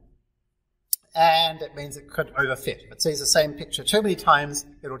 and it means it could overfit. If it sees the same picture too many times,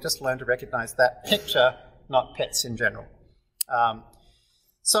 it'll just learn to recognize that picture, not pets in general.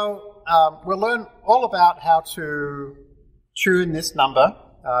 We'll learn all about how to tune this number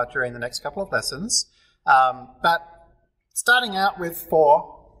during the next couple of lessons, but starting out with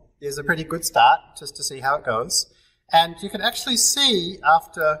 4 is a pretty good start, just to see how it goes. And you can actually see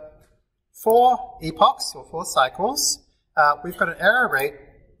after 4 epochs, or 4 cycles, we've got an error rate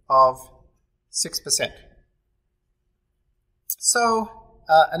of 6%. So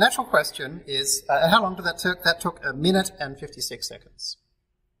a natural question is, how long did that take? That took 1 minute and 56 seconds.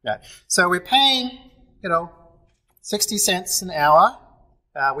 Yeah. So we're paying, 60 cents an hour.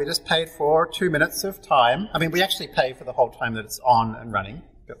 We just paid for 2 minutes of time. I mean, we actually pay for the whole time that it's on and running,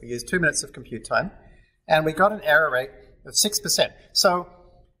 but we use 2 minutes of compute time. And we got an error rate of 6%. So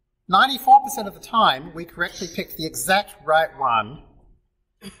 94% of the time, we correctly picked the exact right one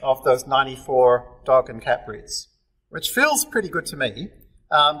of those 94 dog and cat breeds, which feels pretty good to me.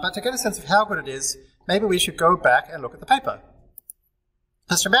 But to get a sense of how good it is, maybe we should go back and look at the paper.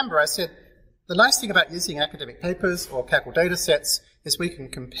 Just remember, I said the nice thing about using academic papers or Kaggle data sets is we can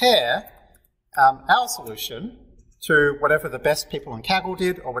compare our solution to whatever the best people in Kaggle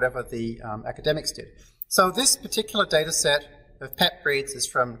did or whatever the academics did. So this particular data set of pet breeds is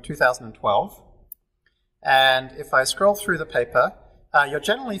from 2012. And if I scroll through the paper, you'll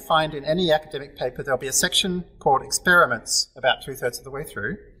generally find in any academic paper there'll be a section called experiments about 2/3 of the way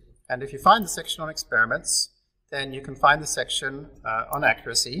through. And if you find the section on experiments, then you can find the section on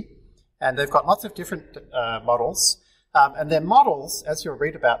accuracy. And they've got lots of different models. And their models, as you'll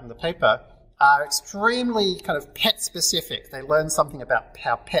read about in the paper, are extremely kind of pet specific. They learn something about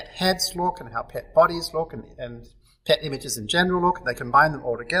how pet heads look and how pet bodies look and pet images in general look. They combine them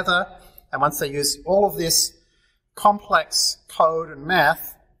all together. And once they use all of this complex code and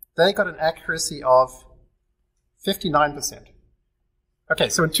math, they got an accuracy of 59%. Okay,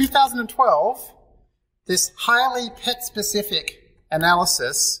 so in 2012, this highly pet-specific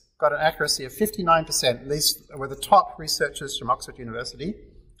analysis got an accuracy of 59%. These were the top researchers from Oxford University.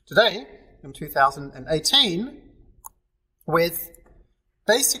 Today, in 2018, with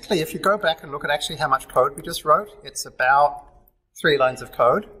basically, if you go back and look at actually how much code we just wrote, it's about 3 lines of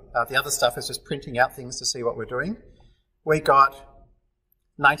code. The other stuff is just printing out things to see what we're doing. We got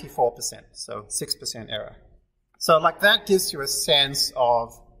 94%, so 6% error. So like that gives you a sense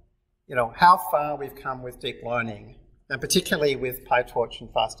of, you know, how far we've come with deep learning, and particularly with PyTorch and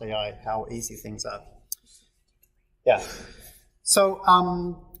FastAI, how easy things are. Yeah. So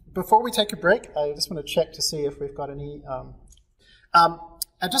before we take a break, I just want to check to see if we've got any.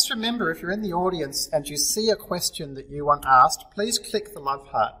 And just remember, if you're in the audience and you see a question that you want asked, please click the love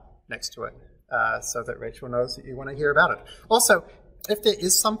heart next to it so that Rachel knows that you want to hear about it. Also, if there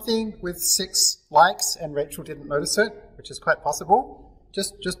is something with 6 likes and Rachel didn't notice it, which is quite possible,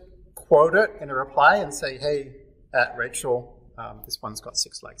 just quote it in a reply and say, hey, Rachel, this one's got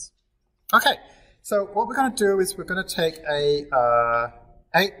 6 likes. Okay, so what we're going to do is we're going to take a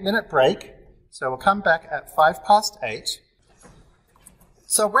 8-minute break. So we'll come back at 8:05.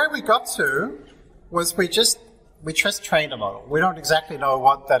 So where we got to was we just trained a model. We don't exactly know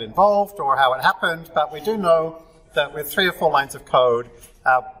what that involved or how it happened, but we do know that with 3 or 4 lines of code,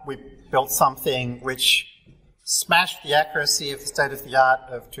 we built something which smashed the accuracy of the state-of-the-art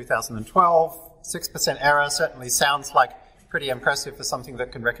of 2012. 6% error certainly sounds like pretty impressive for something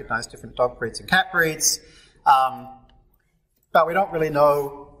that can recognize different dog breeds and cat breeds. But we don't really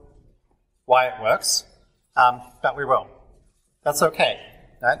know why it works, but we will. That's okay.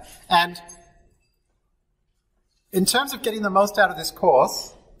 Right? And in terms of getting the most out of this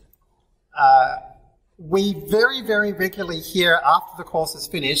course, we very, very regularly hear after the course is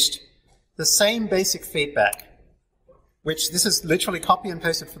finished the same basic feedback, which this is literally copy and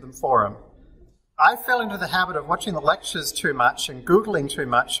pasted from the forum. I fell into the habit of watching the lectures too much and Googling too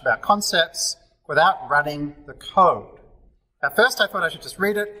much about concepts without running the code. At first I thought I should just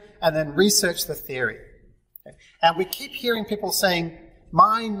read it and then research the theory. Okay. And we keep hearing people saying,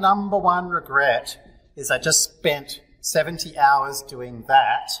 my number one regret is I just spent 70 hours doing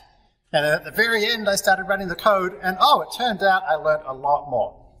that. And at the very end, I started running the code, and oh, it turned out I learned a lot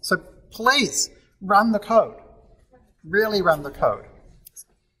more. So please, run the code. Really run the code.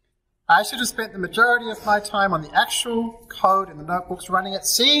 I should have spent the majority of my time on the actual code in the notebooks, running it,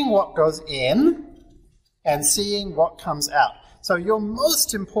 seeing what goes in, and seeing what comes out. So your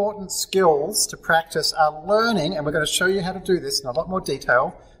most important skills to practice are learning, and we're going to show you how to do this in a lot more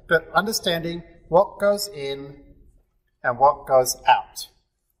detail, but understanding what goes in and what goes out.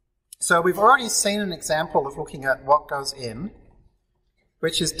 So we've already seen an example of looking at what goes in,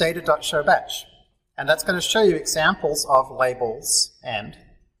 which is data.showBatch. And that's going to show you examples of labels and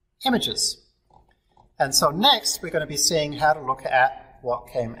images. And so next, we're going to be seeing how to look at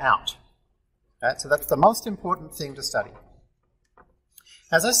what came out. Right? So that's the most important thing to study.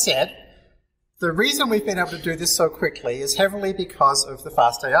 As I said, the reason we've been able to do this so quickly is heavily because of the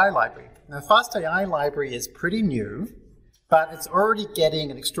FastAI library. Now, the FastAI library is pretty new, but it's already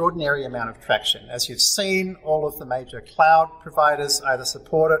getting an extraordinary amount of traction. As you've seen, all of the major cloud providers either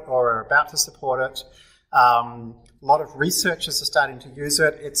support it or are about to support it. A lot of researchers are starting to use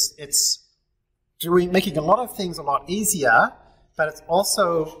it. It's making a lot of things a lot easier, but it's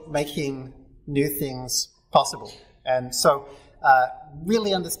also making new things possible. And so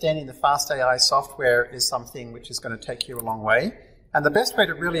really understanding the FastAI software is something which is going to take you a long way. And the best way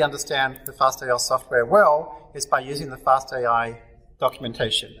to really understand the FastAI software well is by using the FastAI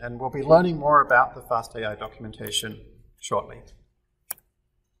documentation. And we'll be learning more about the FastAI documentation shortly.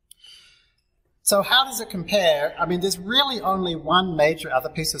 So how does it compare? I mean, there's really only one major other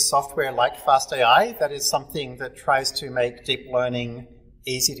piece of software like FastAI that is something that tries to make deep learning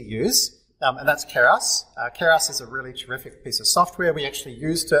easy to use. and that's Keras. Keras is a really terrific piece of software. We actually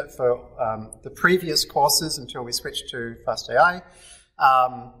used it for the previous courses until we switched to fastai.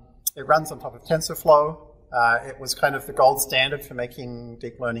 It runs on top of TensorFlow. It was kind of the gold standard for making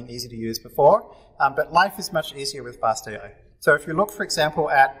deep learning easy to use before, but life is much easier with fastai. So if you look, for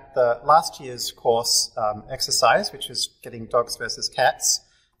example, at the last year's course exercise, which is getting dogs versus cats,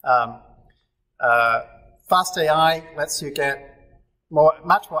 fastai lets you get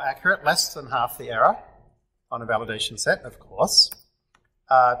much more accurate, less than half the error on a validation set, of course.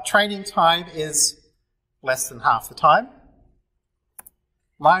 Training time is less than half the time.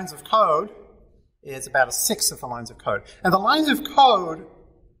 Lines of code is about a sixth of the lines of code. And the lines of code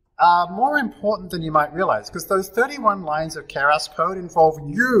are more important than you might realize, because those 31 lines of Keras code involve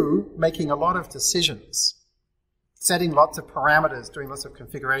you making a lot of decisions, setting lots of parameters, doing lots of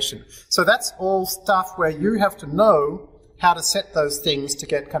configuration. So that's all stuff where you have to know how to set those things to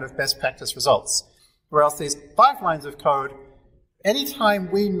get kind of best practice results. Whereas these 5 lines of code, anytime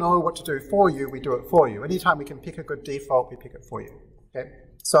we know what to do for you, we do it for you. Anytime we can pick a good default, we pick it for you. Okay?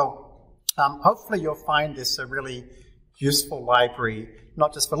 So hopefully you'll find this a really useful library,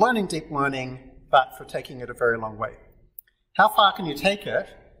 not just for learning deep learning, but for taking it a very long way. How far can you take it?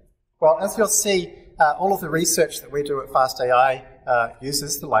 Well, as you'll see, all of the research that we do at fastai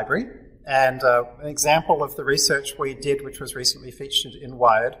uses the library. And an example of the research we did, which was recently featured in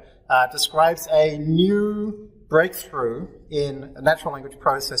Wired, describes a new breakthrough in natural language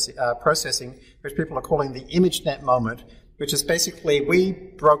processing, which people are calling the ImageNet moment, which is basically we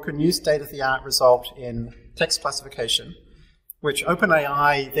broke a new state-of-the-art result in text classification, which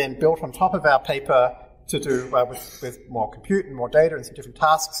OpenAI then built on top of our paper to do with more compute and more data and some different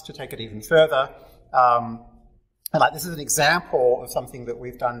tasks to take it even further. And this is an example of something that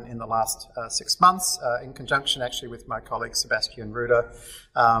we've done in the last 6 months, in conjunction actually with my colleague Sebastian Ruder.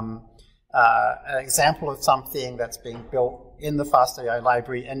 An example of something that's being built in the fastai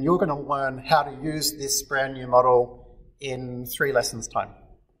library, and you're going to learn how to use this brand new model in 3 lessons' time.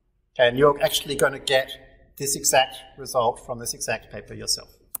 Okay, and you're actually going to get this exact result from this exact paper yourself.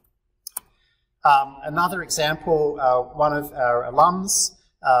 Another example, one of our alums,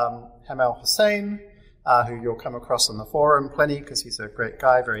 Hamel Hussain, who you'll come across on the forum plenty because he's a great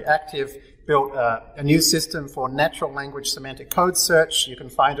guy, very active, built a new system for natural language semantic code search. You can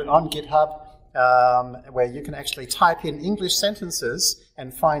find it on GitHub, where you can actually type in English sentences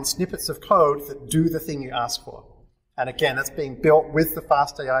and find snippets of code that do the thing you ask for. And again, that's being built with the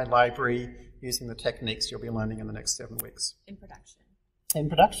fastai library using the techniques you'll be learning in the next 7 weeks. In production. In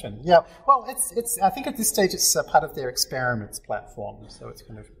production, yeah. Well, I think at this stage it's part of their experiments platform, so it's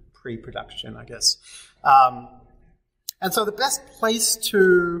kind of pre-production, I guess. And so the best place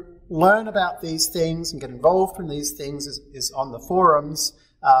to learn about these things and get involved in these things is on the forums,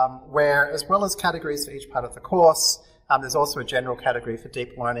 where as well as categories for each part of the course, there's also a general category for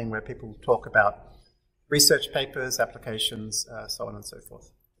deep learning where people talk about research papers, applications, so on and so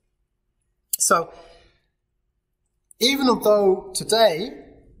forth. So even though today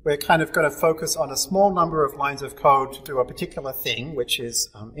we're kind of going to focus on a small number of lines of code to do a particular thing, which is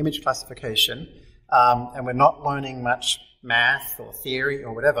image classification, and we're not learning much math or theory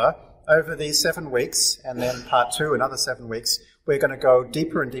or whatever, over these 7 weeks, and then part 2, another 7 weeks, we're going to go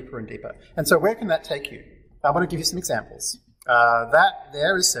deeper and deeper and deeper. And so where can that take you? I want to give you some examples. That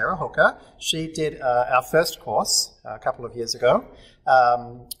there is Sarah Hooker. She did our first course a couple of years ago.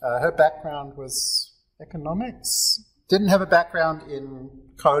 Her background was economics. Didn't have a background in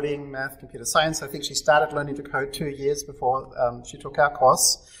coding, math, computer science. I think she started learning to code 2 years before she took our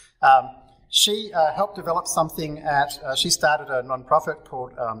course. She helped develop something at, she started a nonprofit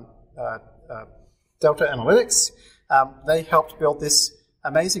called Delta Analytics. They helped build this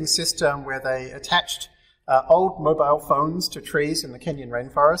amazing system where they attached old mobile phones to trees in the Kenyan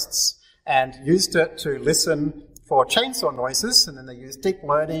rainforests and used it to listen for chainsaw noises, and then they used deep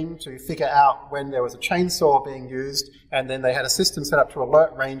learning to figure out when there was a chainsaw being used, and then they had a system set up to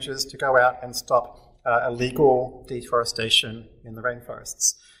alert rangers to go out and stop illegal deforestation in the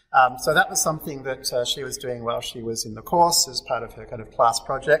rainforests. So that was something that she was doing while she was in the course as part of her kind of class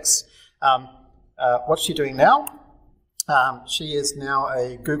projects. What's she doing now? She is now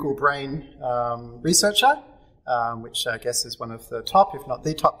a Google Brain researcher, which I guess is one of the top, if not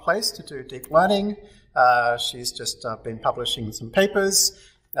the top place to do deep learning. She's just been publishing some papers.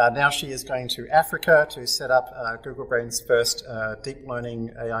 Now she is going to Africa to set up Google Brain's first deep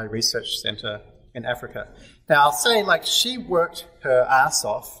learning AI research center in Africa. Now I'll say, like, she worked her ass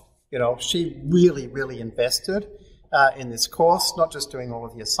off. You know, she really, really invested in this course, not just doing all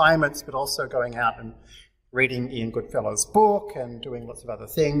of the assignments, but also going out and reading Ian Goodfellow's book and doing lots of other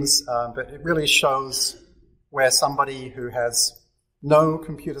things, but it really shows where somebody who has no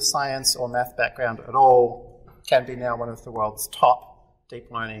computer science or math background at all can be now one of the world's top deep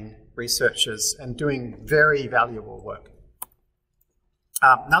learning researchers and doing very valuable work.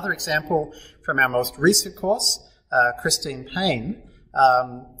 Another example from our most recent course, Christine Payne,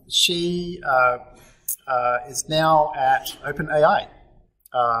 she is now at OpenAI.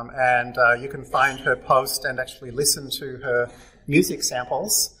 And you can find her post and actually listen to her music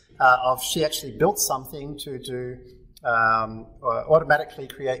samples of she actually built something to do automatically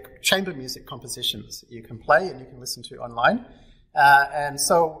create chamber music compositions that you can play and you can listen to online. And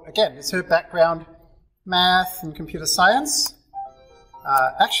so, again, is her background math and computer science?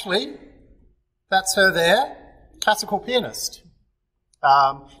 Actually, that's her there, classical pianist.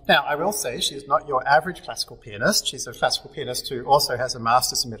 Now, I will say she's not your average classical pianist. She's a classical pianist who also has a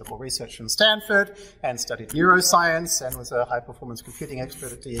master's in medical research from Stanford and studied neuroscience and was a high-performance computing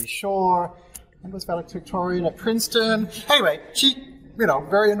expert at D.E. Shaw and was valedictorian at Princeton. Anyway, she,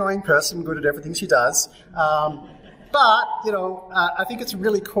 very annoying person, good at everything she does. But, I think it's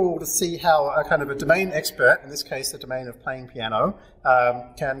really cool to see how a kind of a domain expert, in this case the domain of playing piano,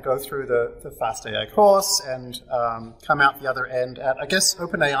 can go through the fastai course and come out the other end at, I guess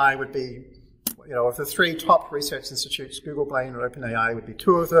OpenAI would be, of the three top research institutes, Google Brain and OpenAI would be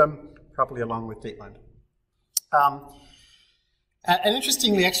two of them, probably along with DeepMind. And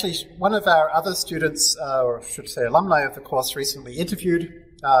interestingly, actually, one of our other students, or I should say alumni of the course, recently interviewed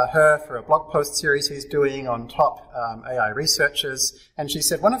her for a blog post series he's doing on top AI researchers. And she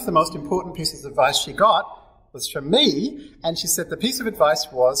said one of the most important pieces of advice she got was from me. And she said the piece of advice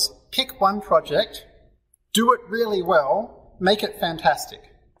was pick one project, do it really well, make it fantastic.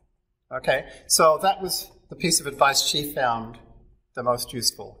 Okay, so that was the piece of advice she found the most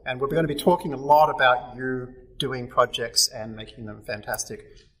useful. And we're going to be talking a lot about you doing projects and making them fantastic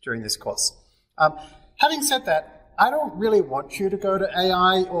during this course. Having said that, I don't really want you to go to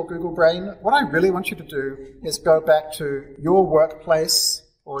AI or Google Brain. What I really want you to do is go back to your workplace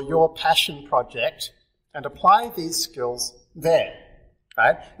or your passion project and apply these skills there,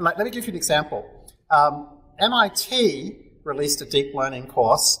 right? Let me give you an example. MIT released a deep learning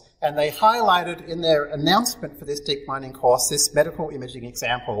course, and they highlighted in their announcement for this deep learning course this medical imaging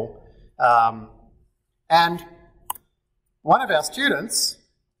example. And one of our students,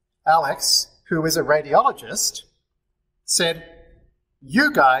 Alex, who is a radiologist, said,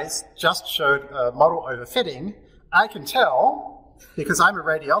 you guys just showed a model overfitting. I can tell because I'm a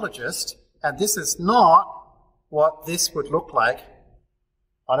radiologist, and this is not what this would look like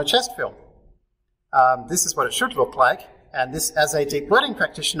on a chest film. This is what it should look like, and this, as a deep learning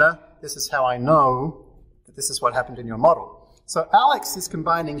practitioner, this is how I know that this is what happened in your model. So Alex is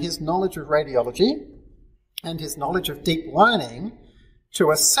combining his knowledge of radiology and his knowledge of deep learning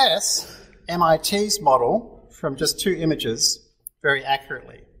to assess MIT's model from just two images very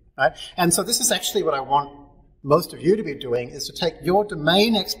accurately, right? And so this is actually what I want most of you to be doing, is to take your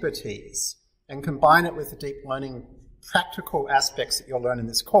domain expertise and combine it with the deep learning practical aspects that you'll learn in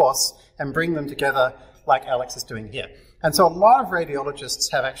this course and bring them together like Alex is doing here. And so a lot of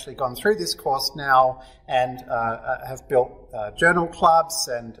radiologists have actually gone through this course now and have built journal clubs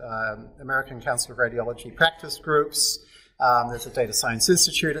and American Council of Radiology practice groups. There's a Data Science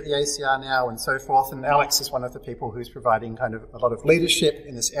Institute at the ACR now and so forth, and Alex is one of the people who's providing kind of a lot of leadership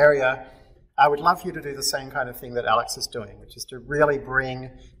in this area. I would love you to do the same kind of thing that Alex is doing, which is to really bring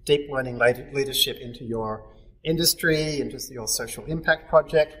deep learning leadership into your industry, into your social impact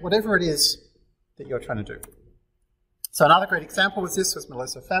project, whatever it is that you're trying to do. So another great example was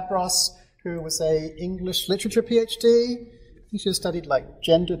Melissa Fabros, who was a English literature PhD. I think she studied like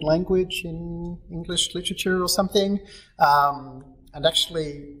gendered language in English literature or something. And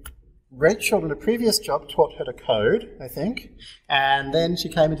actually, Rachel in a previous job taught her to code, I think. And then she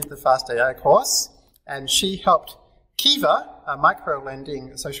came into the fastai course, and she helped Kiva, a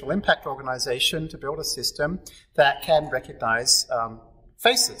micro-lending social impact organization, to build a system that can recognize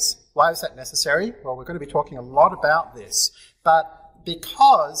faces. Why is that necessary? Well, we're going to be talking a lot about this. But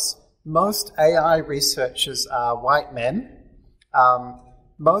because most AI researchers are white men,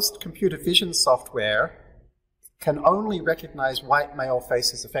 most computer vision software can only recognize white male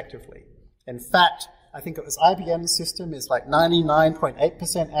faces effectively. In fact, I think it was IBM's system is like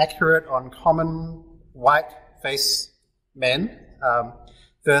 99.8% accurate on common white face men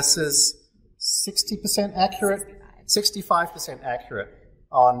versus 60% accurate, 65% accurate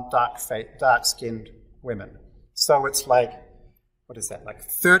on dark-skinned women. So it's like, what is that, like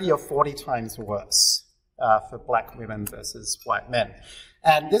 30 or 40 times worse for black women versus white men.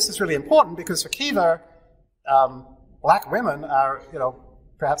 And this is really important because for Kiva, black women are,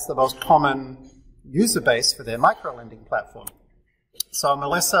 perhaps the most common user base for their micro-lending platform. So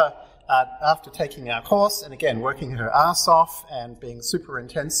Melissa, after taking our course, and again, working her ass off and being super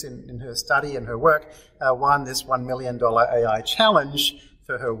intense in her study and her work, won this $1 million AI challenge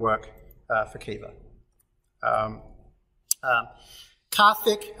for her work for Kiva.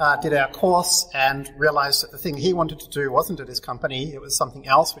 Karthik did our course and realized that the thing he wanted to do wasn't at his company, it was something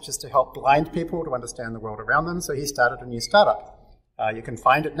else, which is to help blind people to understand the world around them, so he started a new startup. You can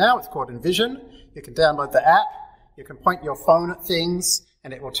find it now, it's called Envision. You can download the app, you can point your phone at things,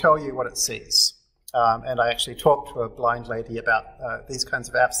 and it will tell you what it sees. And I actually talked to a blind lady about these kinds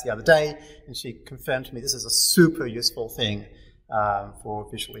of apps the other day, and she confirmed to me this is a super useful thing for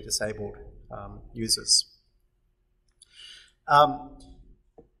visually disabled users.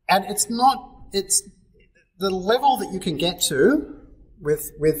 And it's the level that you can get to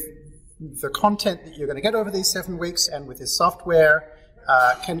with the content that you're going to get over these 7 weeks and with this software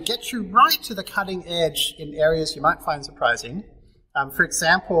can get you right to the cutting edge in areas you might find surprising. For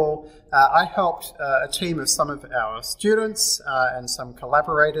example, I helped a team of some of our students and some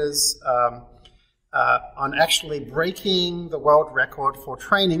collaborators on actually breaking the world record for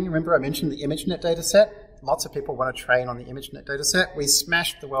training. Remember I mentioned the ImageNet dataset? Lots of people want to train on the ImageNet dataset. We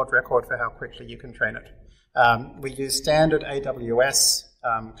smashed the world record for how quickly you can train it. We use standard AWS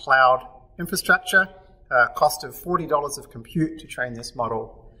cloud infrastructure, cost of $40 of compute to train this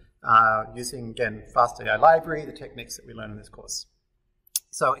model using, again, fastai library, the techniques that we learn in this course.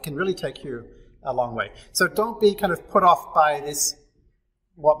 So it can really take you a long way. So don't be kind of put off by this,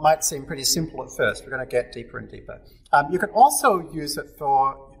 what might seem pretty simple at first. We're going to get deeper and deeper. You can also use it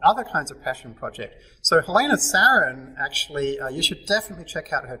for other kinds of passion project. So Helena Sarin, actually, you should definitely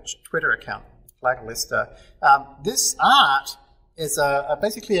check out her Twitter account, Flagalista. This art is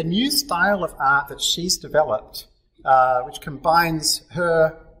basically a new style of art that she's developed, which combines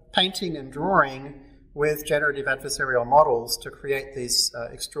her painting and drawing with generative adversarial models to create these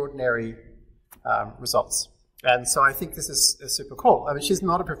extraordinary results. And so I think this is super cool. I mean, she's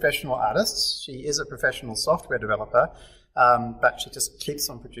not a professional artist. She is a professional software developer, but she just keeps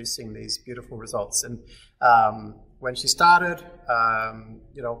on producing these beautiful results. And when she started,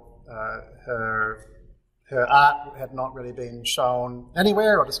 her art had not really been shown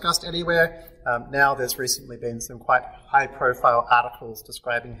anywhere or discussed anywhere. Now there's recently been some quite high-profile articles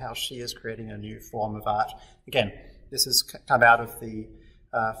describing how she is creating a new form of art. Again, this has come out of the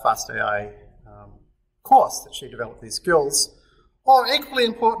fastai course that she developed these skills. Or equally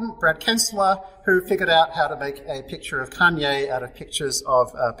important, Brad Kensler, who figured out how to make a picture of Kanye out of pictures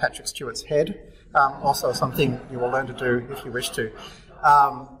of Patrick Stewart's head. Also something you will learn to do if you wish to.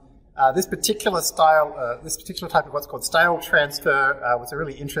 This particular type of what's called style transfer was a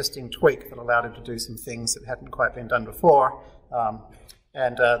really interesting tweak that allowed him to do some things that hadn't quite been done before.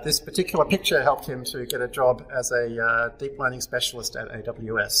 And this particular picture helped him to get a job as a deep learning specialist at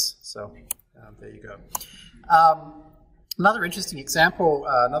AWS. So there you go. Another interesting example,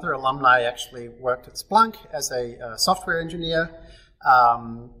 another alumni actually worked at Splunk as a software engineer,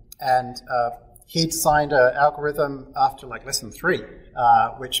 and he designed an algorithm after like lesson 3,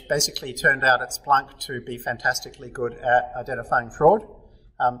 which basically turned out at Splunk to be fantastically good at identifying fraud.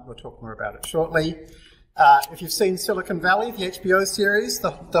 We'll talk more about it shortly. If you've seen Silicon Valley, the HBO series,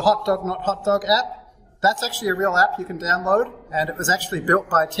 the Hot Dog Not Hot Dog app, that's actually a real app you can download, and it was actually built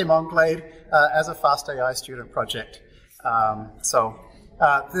by Tim Onglade as a fastai student project. So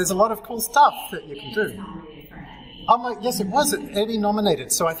there's a lot of cool stuff that you can do. Yes, it was Emmy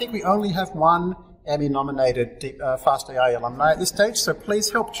nominated. So I think we only have one Emmy nominated fastai alumni at this stage. So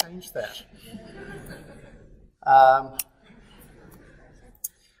please help change that. All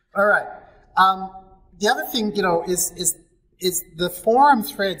right. The other thing, is the forum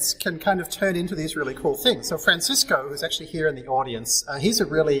threads can kind of turn into these really cool things. So Francisco, who's actually here in the audience, he's a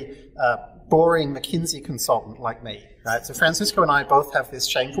really boring McKinsey consultant like me, right? So Francisco and I both have this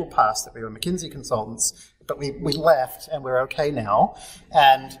shameful past that we were McKinsey consultants, but we left and we're okay now.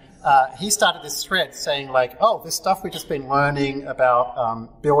 And he started this thread saying like, oh, this stuff we've just been learning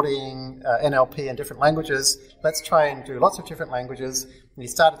about building NLP in different languages, let's try and do lots of different languages. And he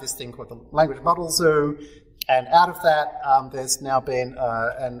started this thing called the Language Model Zoo. And out of that, there's now been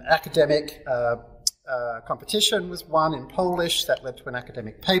an academic competition was won in Polish that led to an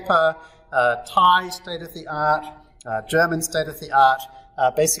academic paper, Thai state-of-the-art, German state-of-the-art.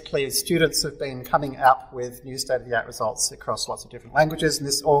 Basically, students have been coming up with new state-of-the-art results across lots of different languages, and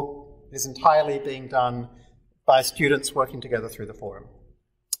this all is entirely being done by students working together through the forum.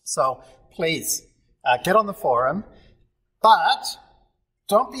 So please, get on the forum, but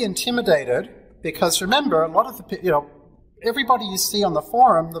don't be intimidated because remember, a lot of the, everybody you see on the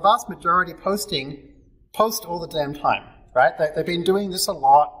forum, the vast majority post all the damn time, right? They've been doing this a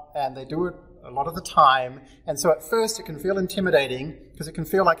lot, and they do it a lot of the time, and so at first it can feel intimidating because it can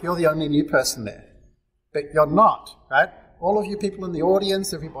feel like you're the only new person there, but you're not, right? All of you people in the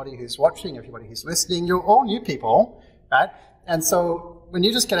audience, everybody who's watching, everybody who's listening, you're all new people, right? And so when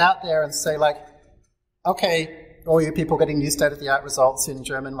you just get out there and say like, okay, all you people getting new state-of-the-art results in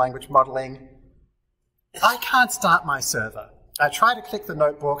German language modeling, I can't start my server. I try to click the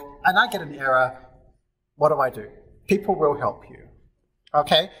notebook and I get an error. What do? People will help you.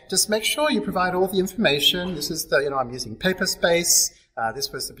 Okay, just make sure you provide all the information. This is the, I'm using Paperspace.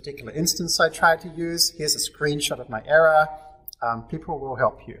 This was the particular instance I tried to use. Here's a screenshot of my error. People will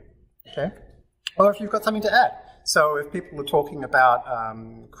help you. Okay, or if you've got something to add. So if people are talking about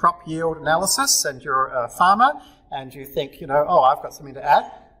crop yield analysis and you're a farmer and you think, oh, I've got something to add,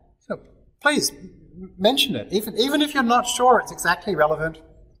 please mention it. Even if you're not sure it's exactly relevant,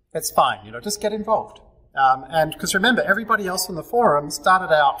 it's fine. Just get involved. And because remember, everybody else on the forum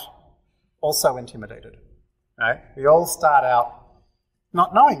started out also intimidated. Right? We all start out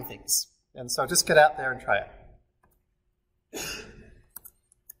not knowing things. And so just get out there and try it.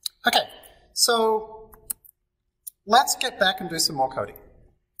 Okay, so let's get back and do some more coding.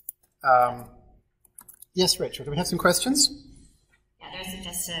 Yes, Rachel, do we have some questions? Yeah, there's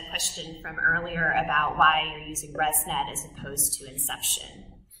just a question from earlier about why you're using ResNet as opposed to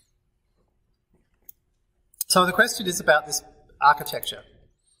Inception. So the question is about this architecture.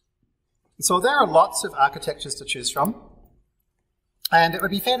 So there are lots of architectures to choose from, and it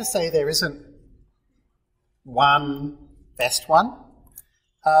would be fair to say there isn't one best one.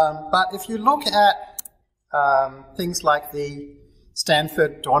 But if you look at things like the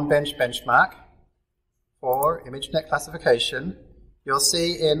Stanford Dawnbench benchmark for ImageNet classification, you'll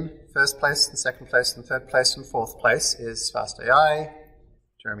see in first place and second place and third place and fourth place is fastai,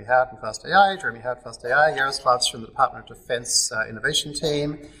 Jeremy Howard and fastai, Jeremy Howard, fastai, Yaroslav's from the Department of Defense Innovation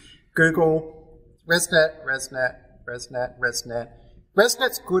Team, Google, ResNet, ResNet, ResNet, ResNet.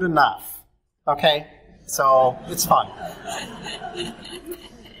 ResNet's good enough, okay? So it's fine.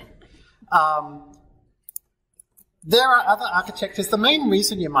 There are other architectures. The main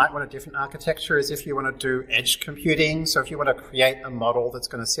reason you might want a different architecture is if you want to do edge computing, so if you want to create a model that's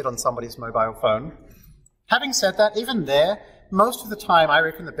going to sit on somebody's mobile phone. Having said that, even there, most of the time I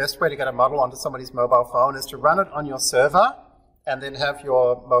reckon the best way to get a model onto somebody's mobile phone is to run it on your server and then have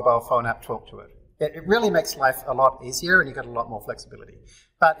your mobile phone app talk to it. It really makes life a lot easier and you get a lot more flexibility.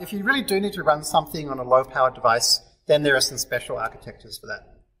 But if you really do need to run something on a low-powered device, then there are some special architectures for that.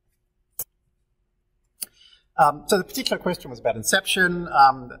 So the particular question was about Inception.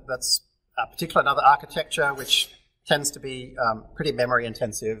 That's particular another architecture which tends to be pretty memory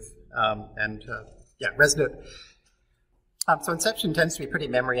intensive yeah, ResNet. So Inception tends to be pretty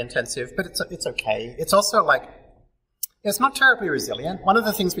memory intensive, but it's okay. It's also like, it's not terribly resilient. One of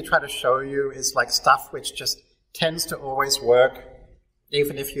the things we try to show you is like stuff which just tends to always work,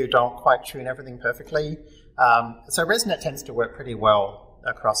 even if you don't quite tune everything perfectly. So ResNet tends to work pretty well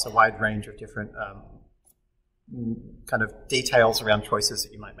across a wide range of different kind of details around choices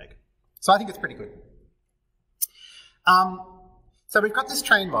that you might make. So I think it's pretty good. So we've got this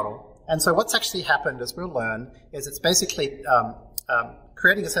trained model. And so what's actually happened, as we'll learn, is it's basically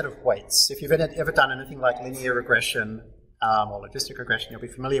creating a set of weights. If you've ever done anything like linear regression or logistic regression, you'll be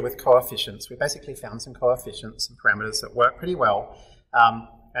familiar with coefficients. We basically found some coefficients and parameters that work pretty well.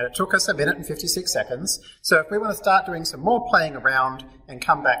 And it took us 1 minute and 56 seconds. So if we want to start doing some more playing around and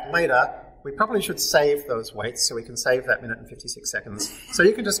come back later, we probably should save those weights so we can save that 1 minute and 56 seconds. So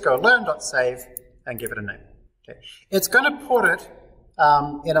you can just go learn.save and give it a name. Okay. It's going to put it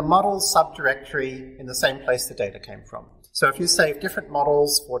in a model subdirectory in the same place the data came from. So if you save different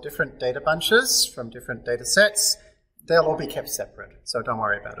models for different data bunches from different data sets, they'll all be kept separate, so don't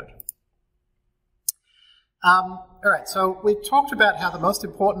worry about it. All right, so we talked about how the most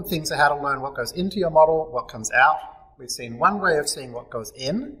important things are how to learn what goes into your model, what comes out. We've seen one way of seeing what goes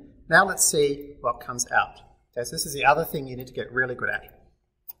in. Now let's see what comes out. Okay, so this is the other thing you need to get really good at.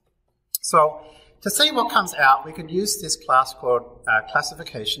 So to see what comes out, we can use this class called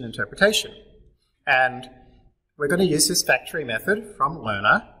classification interpretation. And we're going to use this factory method from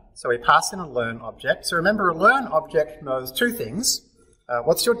learner. So we pass in a learn object. So remember, a learn object knows two things.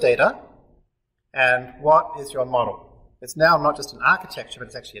 What's your data? And what is your model? It's now not just an architecture, but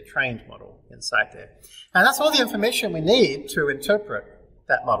it's actually a trained model inside there. And that's all the information we need to interpret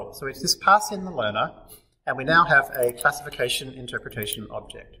that model. So we just pass in the learner, and we now have a classification interpretation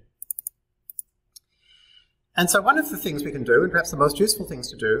object. And so one of the things we can do, and perhaps the most useful things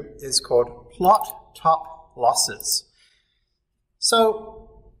to do, is called plot top losses.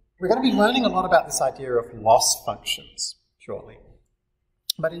 So we're going to be learning a lot about this idea of loss functions shortly.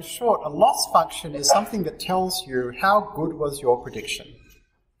 But in short, a loss function is something that tells you how good was your prediction.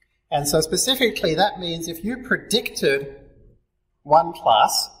 And so specifically that means if you predicted one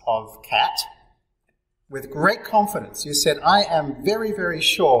class of cat with great confidence, you said, I am very, very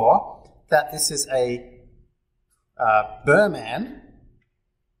sure that this is a Burman,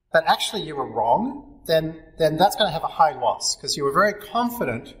 but actually you were wrong, then that's going to have a high loss because you were very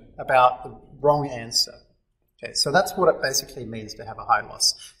confident about the wrong answer. Okay, so that's what it basically means to have a high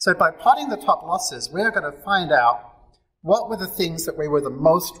loss. So by plotting the top losses, we're going to find out what were the things that we were the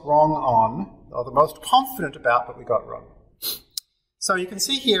most wrong on, or the most confident about, but we got wrong. So you can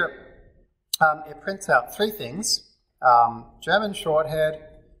see here, it prints out three things. German Shorthead,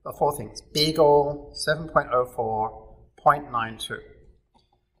 or four things. Beagle, 7.04, 0.92.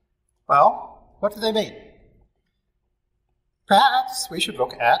 Well, what do they mean? Perhaps we should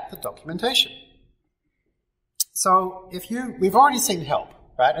look at the documentation. So we've already seen help,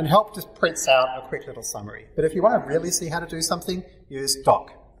 right? And help just prints out a quick little summary. But if you want to really see how to do something, use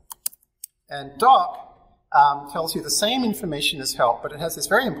doc. And doc tells you the same information as help, but it has this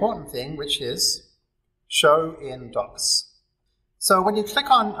very important thing, which is show in docs. So when you click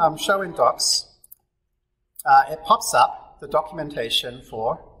on show in docs, it pops up the documentation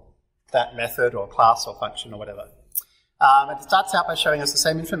for that method or class or function or whatever. It starts out by showing us the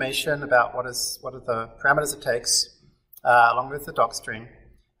same information about what are the parameters it takes, along with the doc string,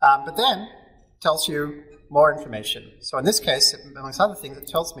 but then tells you more information. So in this case, amongst other things, it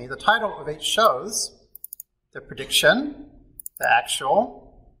tells me the title of each shows the prediction, the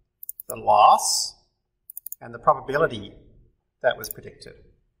actual, the loss, and the probability that was predicted.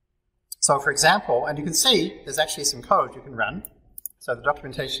 So for example, and you can see there's actually some code you can run. So the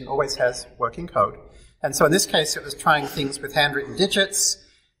documentation always has working code. And so in this case, it was trying things with handwritten digits.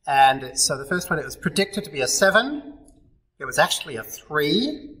 And so the first one, it was predicted to be a 7. It was actually a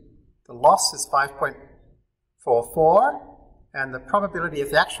 3. The loss is 5.44. And the probability of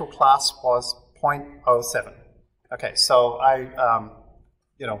the actual class was 0.07. Okay, so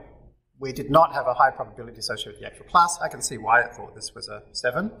we did not have a high probability associated with the actual class. I can see why it thought this was a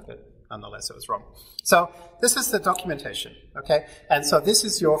 7, but nonetheless it was wrong. So this is the documentation, okay? And so this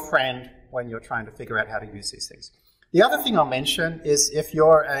is your friend when you're trying to figure out how to use these things. The other thing I'll mention is if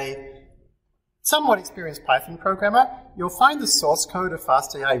you're a somewhat experienced Python programmer, you'll find the source code of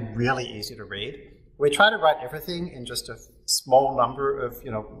fastai really easy to read. We try to write everything in just a small number of,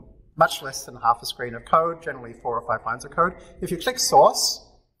 much less than half a screen of code, generally 4 or 5 lines of code. If you click source,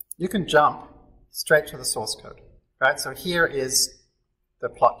 you can jump straight to the source code, right? So here is the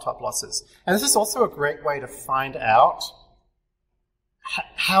plot top losses. And this is also a great way to find out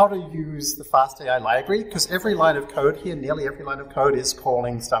how to use the fastai library, because every line of code here, nearly every line of code is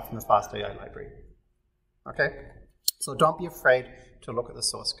calling stuff in the fastai library. Okay? So don't be afraid to look at the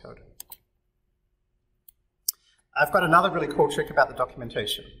source code. I've got another really cool trick about the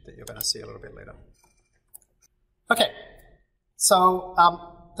documentation that you're going to see a little bit later. Okay, so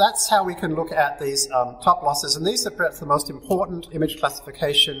that's how we can look at these top losses, and these are perhaps the most important image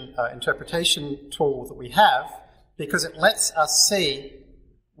classification interpretation tool that we have, because it lets us see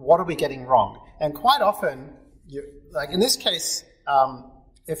what are we getting wrong. And quite often, like in this case,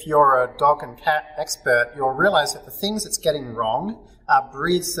 if you're a dog and cat expert, you'll realize that the things it's getting wrong are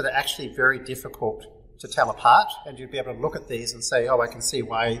breeds that are actually very difficult to tell apart, and you'd be able to look at these and say, oh, I can see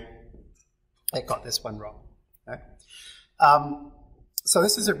why it got this one wrong. Okay? So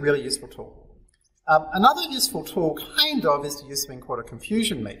this is a really useful tool. Another useful tool, kind of, is to use something called a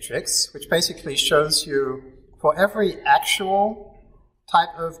confusion matrix, which basically shows you, for every actual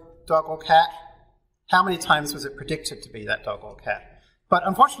type of dog or cat, how many times was it predicted to be that dog or cat. But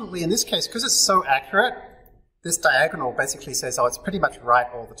unfortunately, in this case, because it's so accurate, this diagonal basically says, oh, it's pretty much right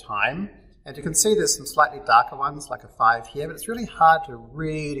all the time. And you can see there's some slightly darker ones, like a 5 here, but it's really hard to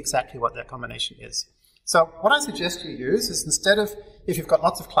read exactly what that combination is. So what I suggest you use is, instead of, if you've got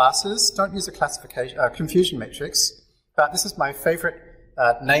lots of classes, don't use a confusion matrix. But this is my favorite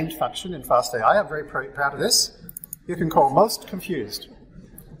named function in fastai. I'm very proud of this. You can call most confused.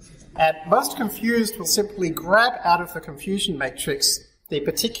 And most confused will simply grab out of the confusion matrix the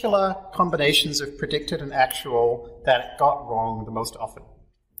particular combinations of predicted and actual that it got wrong the most often.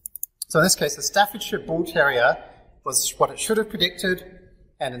 So in this case, the Staffordshire Bull Terrier was what it should have predicted,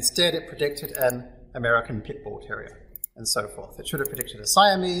 and instead it predicted an American Pit Bull Terrier, and so forth. It should have predicted a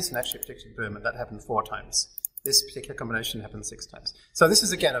Siamese, and actually predicted Burman. That happened 4 times. This particular combination happens 6 times. So this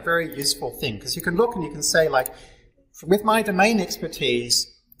is, again, a very useful thing, because you can look and you can say, like, with my domain expertise,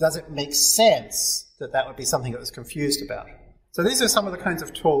 does it make sense that that would be something that was confused about? So these are some of the kinds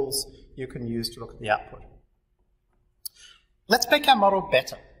of tools you can use to look at the output. Let's make our model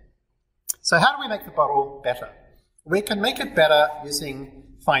better. So how do we make the model better? We can make it better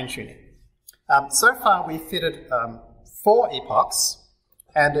using fine-tuning. So far we fitted 4 epochs,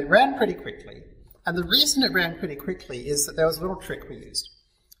 and it ran pretty quickly. And the reason it ran pretty quickly is that there was a little trick we used.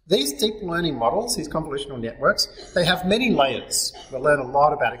 These deep learning models, these convolutional networks, they have many layers. We'll learn a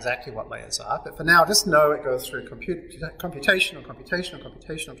lot about exactly what layers are, but for now, just know it goes through computation on computation on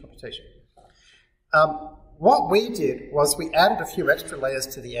computation on computation. What we did was we added a few extra layers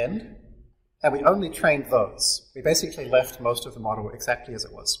to the end, and we only trained those. We basically left most of the model exactly as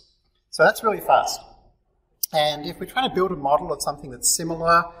it was. So that's really fast. And if we're trying to build a model of something that's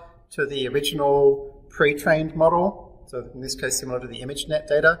similar to the original pre-trained model, so in this case similar to the ImageNet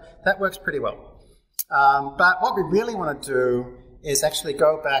data, that works pretty well. But what we really want to do is actually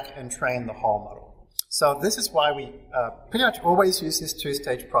go back and train the whole model. So this is why we pretty much always use this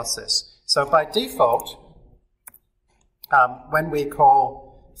 2-stage process. So by default, when we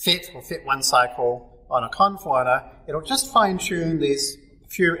call fit or fit one cycle on a conv learner, it'll just fine-tune these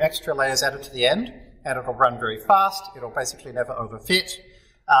few extra layers added to the end, and it'll run very fast. It'll basically never overfit.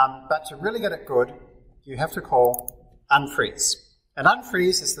 But to really get it good, you have to call unfreeze. And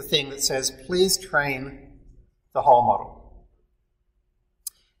unfreeze is the thing that says, please train the whole model.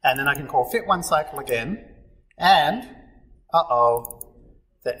 And then I can call fit one cycle again, and, uh-oh,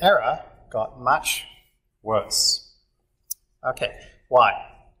 the error got much worse. Okay, why?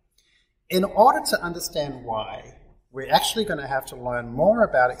 In order to understand why, we're actually going to have to learn more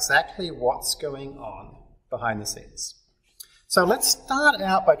about exactly what's going on behind the scenes. So let's start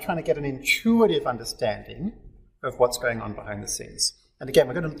out by trying to get an intuitive understanding of what's going on behind the scenes. And again,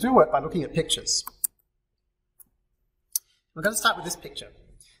 we're going to do it by looking at pictures. We're going to start with this picture.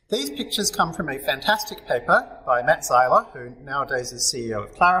 These pictures come from a fantastic paper by Matt Zeiler, who nowadays is CEO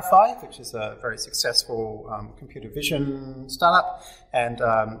of Clarify, which is a very successful computer vision startup, and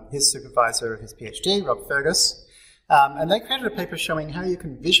his supervisor of his PhD, Rob Fergus. And they created a paper showing how you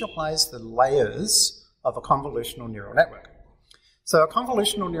can visualize the layers of a convolutional neural network. So a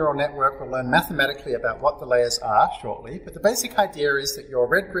convolutional neural network will learn mathematically about what the layers are shortly, but the basic idea is that your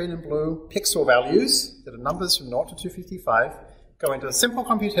red, green, and blue pixel values, that are numbers from 0 to 255, go into a simple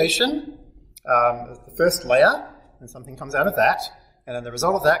computation, the first layer, and something comes out of that, and then the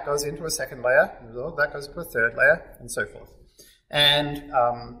result of that goes into a second layer, and the result of that goes into a third layer, and so forth. And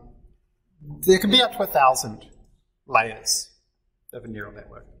there can be up to 1,000 layers of a neural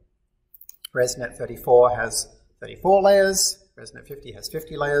network. ResNet 34 has 34 layers, ResNet 50 has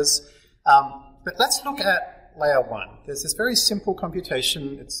 50 layers. But let's look at layer 1. There's this very simple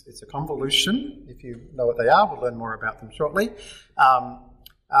computation. It's a convolution. If you know what they are, we'll learn more about them shortly.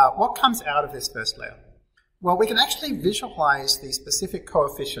 What comes out of this first layer? Well, we can actually visualize the specific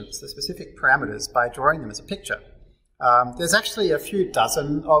coefficients, the specific parameters, by drawing them as a picture. There's actually a few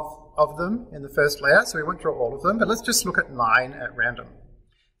dozen of them in the first layer, so we won't draw all of them, but let's just look at 9 at random.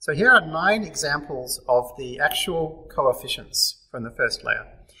 So here are 9 examples of the actual coefficients from the first layer.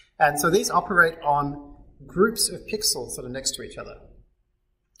 And so these operate on groups of pixels that are next to each other.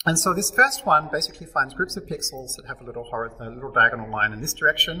 And so this first one basically finds groups of pixels that have a little diagonal line in this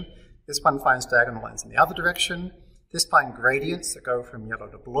direction. This one finds diagonal lines in the other direction. This finds gradients that go from yellow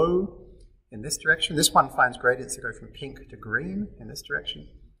to blue in this direction. This one finds gradients that go from pink to green in this direction,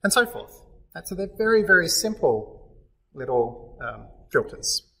 and so forth. And so they're very, very simple little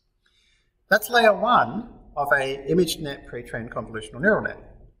filters. That's layer 1 of a ImageNet pre-trained convolutional neural net.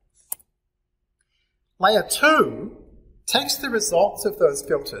 Layer 2 takes the results of those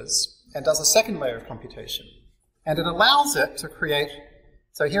filters and does a second layer of computation. And it allows it to create,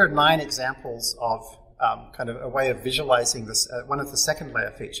 so here are 9 examples of kind of a way of visualizing this, one of the second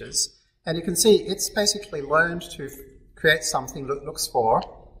layer features. And you can see it's basically learned to create something that looks for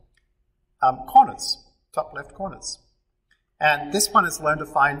corners, top left corners. And this one has learned to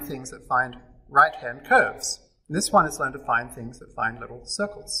find things that find right-hand curves. And this one has learned to find things that find little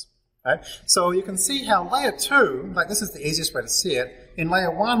circles. Right? So you can see how layer 2, like this is the easiest way to see it. In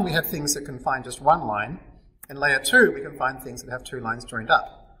layer 1, we have things that can find just one line. In layer 2, we can find things that have 2 lines joined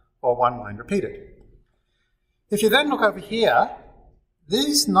up, or one line repeated. If you then look over here,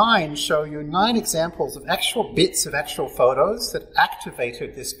 these 9 show you 9 examples of actual bits of actual photos that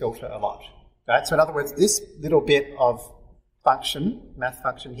activated this filter a lot. Right? So in other words, this little bit of function, math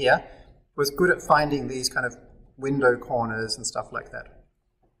function here, was good at finding these kind of window corners and stuff like that.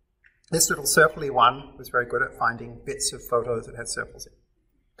 This little circly one was very good at finding bits of photos that had circles in.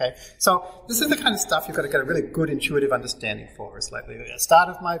 Okay, so this is the kind of stuff you've got to get a really good intuitive understanding for. It's like the start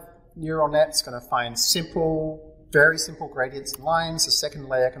of my neural net's going to find simple, very simple gradients and lines. The second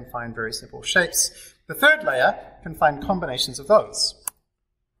layer can find very simple shapes. The third layer can find combinations of those.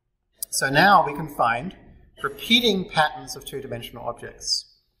 So now we can find repeating patterns of two-dimensional objects.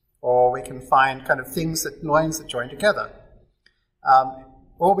 Or we can find kind of things that, lines that join together.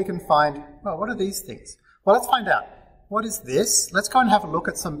 Or we can find, well, what are these things? Well, let's find out. What is this? Let's go and have a look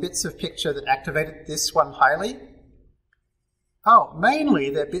at some bits of picture that activated this one highly. Oh, mainly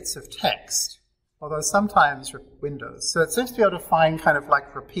they're bits of text, although sometimes windows. So it seems to be able to find kind of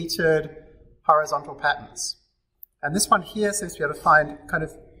like repeated horizontal patterns. And this one here seems to be able to find kind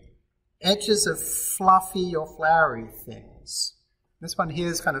of edges of fluffy or flowery things. This one here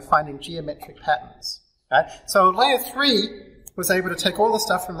is kind of finding geometric patterns. Right? So layer 3 was able to take all the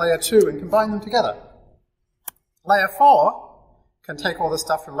stuff from layer 2 and combine them together. Layer 4 can take all the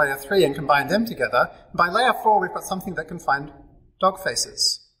stuff from layer 3 and combine them together. By layer 4, we've got something that can find dog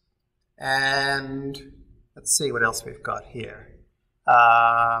faces. And let's see what else we've got here.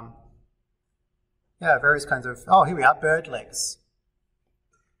 Yeah, various kinds of, oh, here we are, bird legs.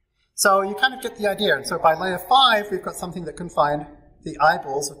 So you kind of get the idea. And so by layer 5, we've got something that can find the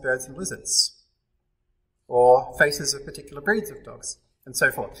eyeballs of birds and lizards, or faces of particular breeds of dogs, and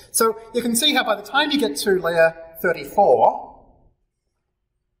so forth. So you can see how by the time you get to layer 34,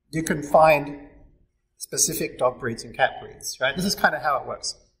 you can find specific dog breeds and cat breeds, right? This is kind of how it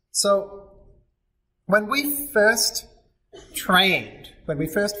works. So when we first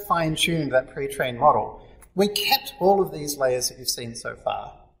fine-tuned that pre-trained model, we kept all of these layers that you've seen so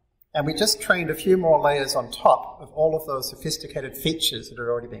far, and we just trained a few more layers on top of all of those sophisticated features that had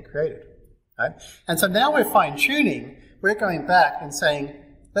already been created, right? And so now we're fine-tuning, we're going back and saying,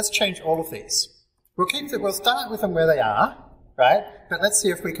 let's change all of these. We'll start with them where they are, right? But let's see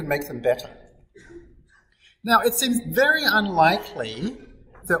if we can make them better. Now, it seems very unlikely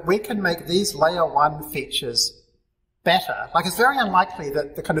that we can make these layer 1 features better. Like, it's very unlikely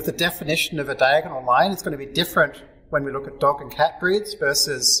that the definition of a diagonal line is going to be different when we look at dog and cat breeds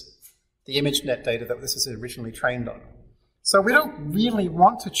versus the ImageNet data that this was originally trained on. So we don't really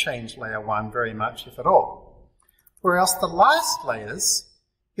want to change layer 1 very much, if at all. Whereas the last layers,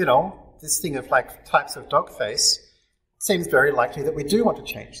 you know, this thing of like types of dog face, seems very likely that we do want to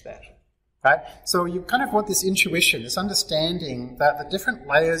change that, right? So you kind of want this intuition, this understanding that the different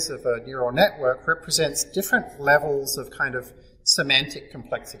layers of a neural network represents different levels of kind of semantic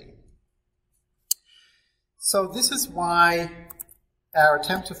complexity. So this is why our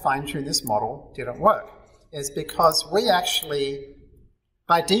attempt to fine-tune this model didn't work, is because we actually,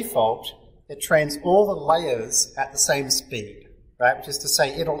 by default, it trains all the layers at the same speed, right? Which is to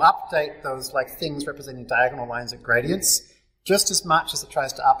say, it'll update those like things representing diagonal lines and gradients just as much as it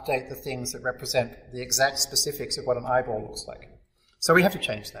tries to update the things that represent the exact specifics of what an eyeball looks like. So we have to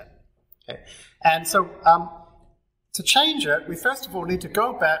change that. Okay? And so to change it, we first of all need to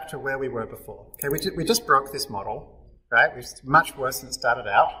go back to where we were before. Okay, we just broke this model, right? It's much worse than it started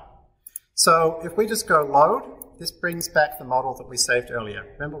out. So if we just go load, this brings back the model that we saved earlier.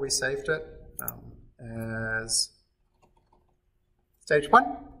 Remember we saved it as stage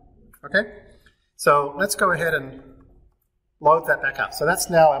 1? Okay, so let's go ahead and load that back up. So that's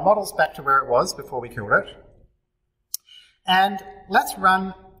now, our model's back to where it was before we killed it. And let's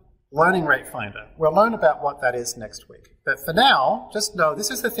run Learning Rate Finder. We'll learn about what that is next week. But for now, just know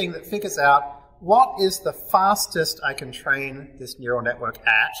this is the thing that figures out what is the fastest I can train this neural network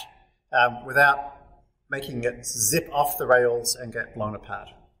at without making it zip off the rails and get blown apart.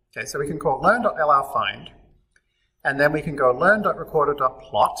 Okay, so we can call learn.lrfind, and then we can go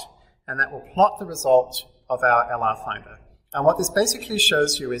learn.recorder.plot, and that will plot the result of our LR finder. And what this basically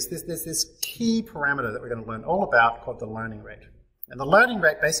shows you is there's this key parameter that we're going to learn all about called the learning rate. And the learning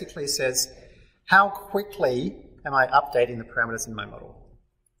rate basically says how quickly am I updating the parameters in my model.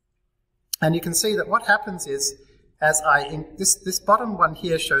 And you can see that what happens is, as this bottom one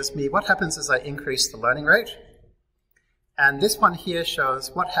here shows me what happens as I increase the learning rate, and this one here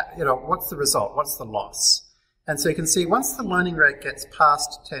shows what's the result, what's the loss. And so you can see once the learning rate gets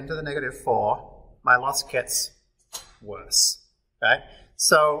past 10 to the negative 4, my loss gets worse, right?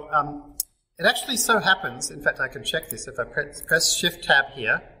 So it actually so happens, in fact I can check this, if I press Shift Tab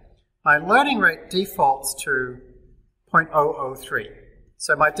here, my learning rate defaults to 0.003.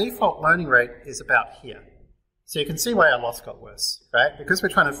 So my default learning rate is about here. So you can see why our loss got worse, right? Because we're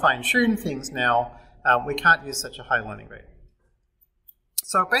trying to fine-tune things now, we can't use such a high learning rate.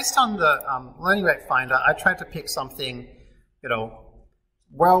 So based on the learning rate finder, I tried to pick something,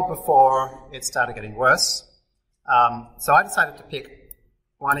 well before it started getting worse. So I decided to pick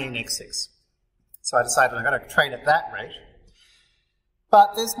 1e neg 6. So I decided I'm going to train at that rate.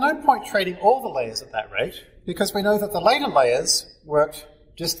 But there's no point training all the layers at that rate, because we know that the later layers worked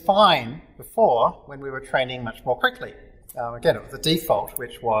just fine before when we were training much more quickly. Again, it was the default,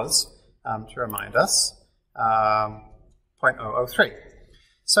 which was, to remind us, 0.003.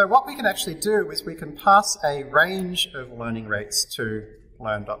 So what we can actually do is we can pass a range of learning rates to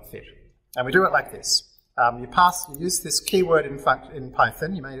learn.fit. And we do it like this. You use this keyword in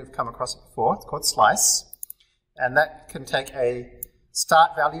Python. You may have come across it before. It's called slice. And that can take a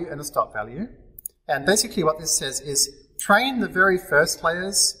start value and a stop value. And basically what this says is train the very first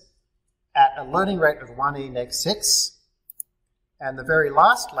layers at a learning rate of 1e neg 6, and the very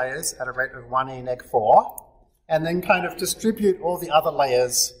last layers at a rate of 1e neg 4, and then kind of distribute all the other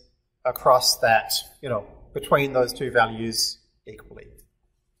layers across that, between those two values equally.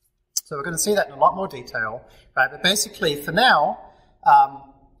 So we're going to see that in a lot more detail, right? But basically, for now,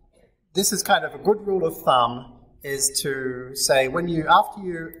 this is kind of a good rule of thumb, is to say after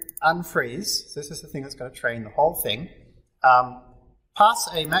you unfreeze, so this is the thing that's going to train the whole thing, pass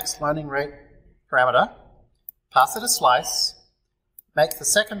a max learning rate parameter, pass it a slice, make the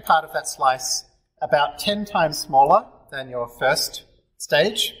second part of that slice about 10 times smaller than your first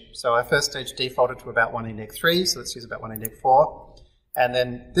stage. So our first stage defaulted to about 1e neg 3, so let's use about 1e neg 4. And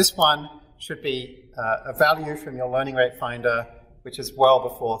then this one should be a value from your learning rate finder, which is well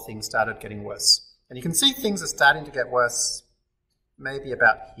before things started getting worse. And you can see things are starting to get worse maybe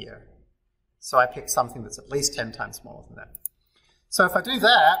about here. So I picked something that's at least 10 times smaller than that. So if I do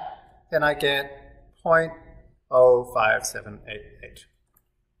that, then I get 0.05788.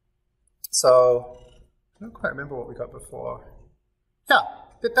 So I don't quite remember what we got before. Yeah,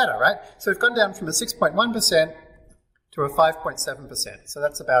 a bit better, right? So we've gone down from a 6.1% to a 5.7%. So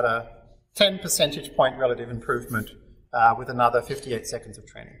that's about a 10 percentage point relative improvement with another 58 seconds of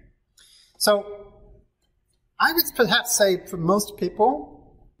training. So I would perhaps say for most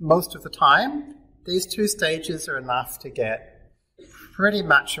people, most of the time, these two stages are enough to get pretty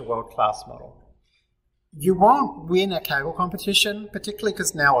much a world-class model. You won't win a Kaggle competition, particularly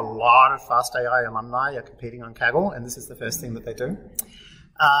because now a lot of FastAI alumni are competing on Kaggle, and this is the first thing that they do.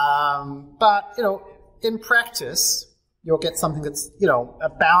 But, in practice, you'll get something that's,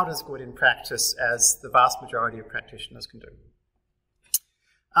 about as good in practice as the vast majority of practitioners can do.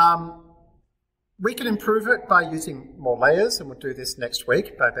 We can improve it by using more layers, and we'll do this next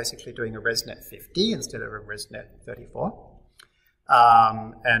week by basically doing a ResNet 50 instead of a ResNet 34.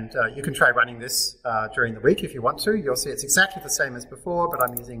 You can try running this during the week if you want to. You'll see it's exactly the same as before, but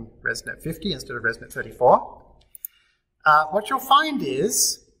I'm using ResNet 50 instead of ResNet 34. What you'll find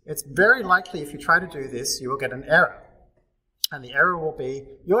is, it's very likely if you try to do this, you will get an error. And the error will be,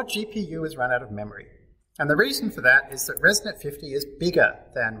 your GPU has run out of memory. And the reason for that is that ResNet 50 is bigger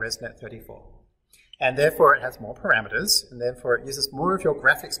than ResNet 34. And therefore it has more parameters, and therefore it uses more of your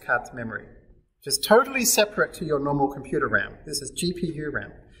graphics card's memory, which is totally separate to your normal computer RAM. This is GPU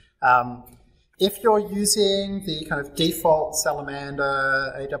RAM. If you're using the kind of default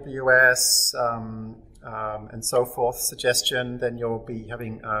Salamander, AWS, and so forth suggestion, then you'll be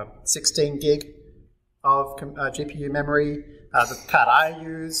having 16 gig of GPU memory. The card I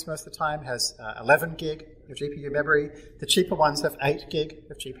use most of the time has 11 gig of GPU memory. The cheaper ones have 8 gig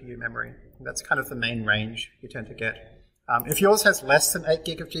of GPU memory. And that's kind of the main range you tend to get. If yours has less than 8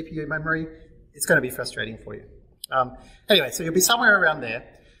 gig of GPU memory, it's going to be frustrating for you. Anyway, so you'll be somewhere around there.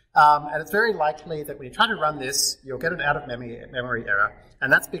 And it's very likely that when you try to run this, you'll get an out-of-memory error.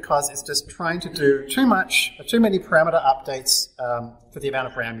 And that's because it's just trying to do too many parameter updates for the amount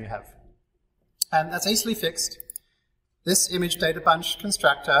of RAM you have. And that's easily fixed. This image data bunch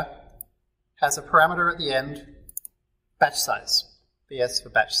constructor has a parameter at the end, batch size, BS for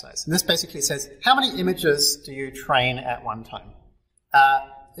batch size. And this basically says, how many images do you train at one time?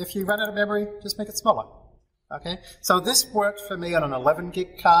 If you run out of memory, just make it smaller. Okay? So this worked for me on an 11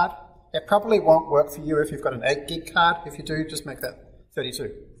 gig card. It probably won't work for you if you've got an 8 gig card. If you do, just make that 32.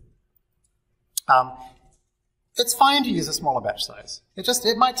 It's fine to use a smaller batch size.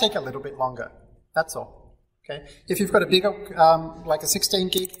 It might take a little bit longer. That's all. Okay? If you've got a bigger, like a 16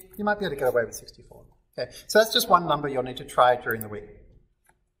 gig, you might be able to get away with 64. Okay? So that's just one number you'll need to try during the week.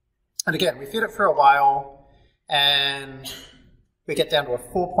 And again, we feed it for a while, and we get down to a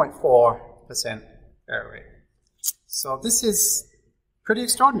 4.4% error rate. So this is pretty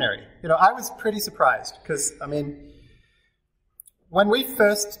extraordinary. I was pretty surprised because, when we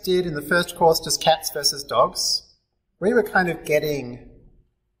first did in the first course just cats versus dogs, we were kind of getting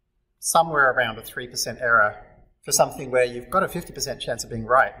somewhere around a 3% error for something where you've got a 50% chance of being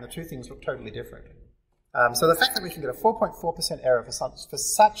right, and the two things look totally different. So the fact that we can get a 4.4% error for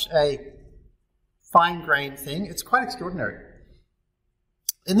such a fine-grained thing, it's quite extraordinary.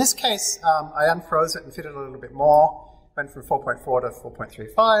 In this case, I unfroze it and fit it a little bit more, went from 4.4 to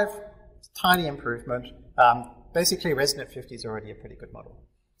 4.35, tiny improvement. Basically, ResNet 50 is already a pretty good model.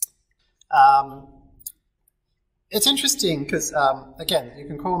 It's interesting because, again, you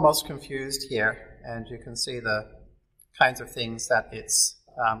can call most confused here, and you can see the kinds of things that it's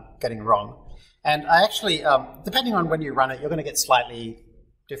getting wrong. And I actually, depending on when you run it, you're going to get slightly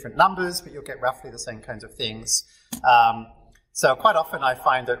different numbers, but you'll get roughly the same kinds of things. So quite often I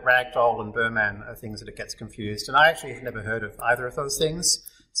find that ragdoll and Burman are things that it gets confused, and I actually have never heard of either of those things.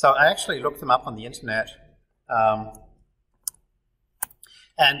 So I actually looked them up on the internet, and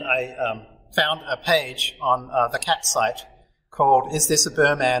I found a page on the cat site called "Is This a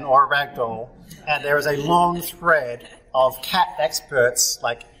Burman or a Ragdoll?" And there is a long thread of cat experts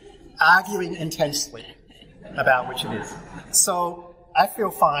like arguing intensely about which it is. So I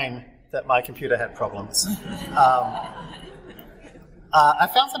feel fine that my computer had problems. I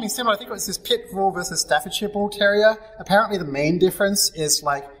found something similar. I think it was this Pit Bull versus Staffordshire Bull Terrier. Apparently the main difference is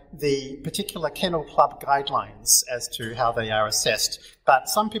like the particular kennel club guidelines as to how they are assessed. But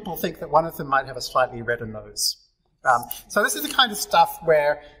some people think that one of them might have a slightly redder nose. So this is the kind of stuff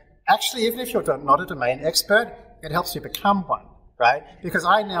where actually even if you're not a domain expert, it helps you become one, right? Because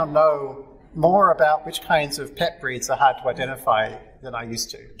I now know more about which kinds of pet breeds are hard to identify than I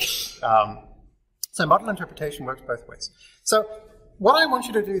used to. So model interpretation works both ways. So what I want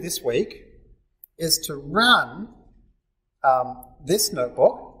you to do this week is to run this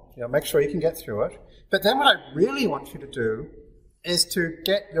notebook, make sure you can get through it. But then what I really want you to do is to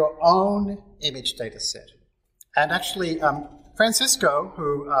get your own image data set. And actually, Francisco,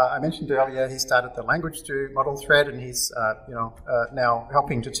 who I mentioned earlier, he started the Language Stew model thread, and he's now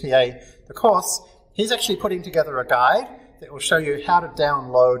helping to TA the course. He's actually putting together a guide that will show you how to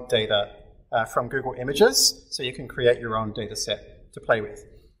download data from Google Images, so you can create your own data set to play with.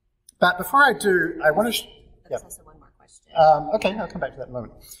 But before I do, I want to... There's also one more question. Okay, I'll come back to that in a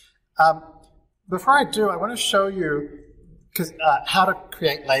moment. Before I do, I want to show you how to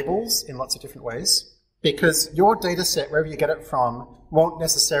create labels in lots of different ways, because your data set, wherever you get it from, won't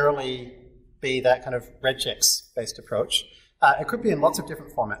necessarily be that kind of regex-based approach. It could be in lots of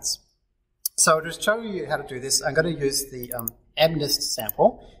different formats. So to show you how to do this, I'm going to use the MNIST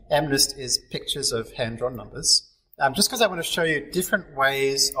sample. MNIST is pictures of hand-drawn numbers. Just because I want to show you different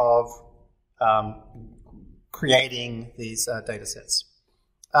ways of creating these data sets.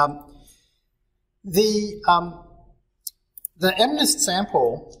 The MNIST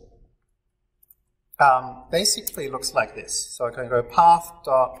sample basically looks like this. So I can go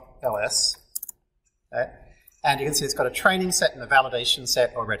path.ls, okay? And you can see it's got a training set and a validation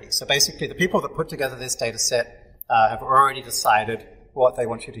set already. So basically the people that put together this data set have already decided what they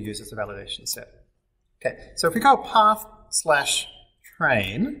want you to use as a validation set. Okay, so if we go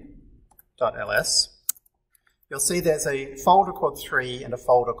path/train.ls, you'll see there's a folder called 3 and a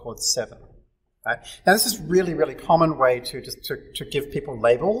folder called 7. Right? Now this is really, really common way to give people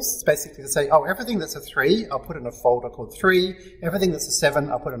labels. It's basically to say, oh, everything that's a 3, I'll put in a folder called 3. Everything that's a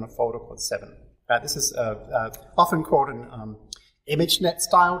 7, I'll put in a folder called 7. Right? This is often called an ImageNet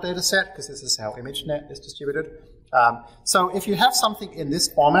style data set, because this is how ImageNet is distributed. So if you have something in this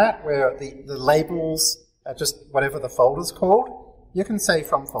format where the labels are just whatever the folder's called, you can say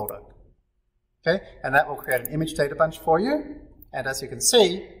from folder. Okay? And that will create an image data bunch for you. And as you can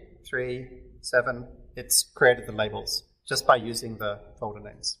see, 3, 7, it's created the labels just by using the folder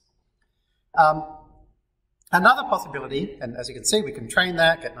names. Another possibility, and as you can see, we can train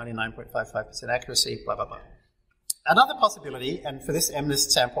that, get 99.55% accuracy, blah, blah, blah. Another possibility, and for this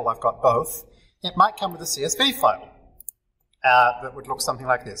MNIST sample I've got both, it might come with a CSV file that would look something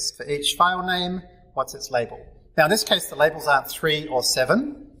like this. For each file name, what's its label? Now in this case, the labels aren't 3 or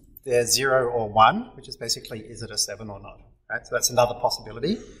 7, they're 0 or 1, which is basically, is it a 7 or not? Right? So that's another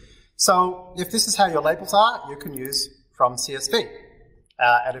possibility. So if this is how your labels are, you can use from CSV.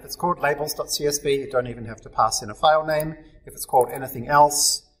 And if it's called labels.csv, you don't even have to pass in a file name. If it's called anything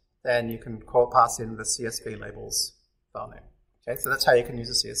else, then you can pass in the CSV labels file name. Okay, so that's how you can use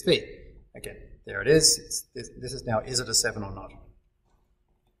a CSV. Again, there it is. This is now, is it a 7 or not?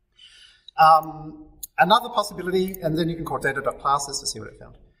 Another possibility, and then you can call data.classes to see what it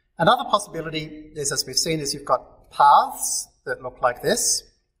found. Another possibility is, as we've seen, is you've got paths that look like this.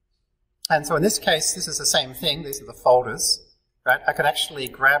 And so in this case, this is the same thing. These are the folders, right? I could actually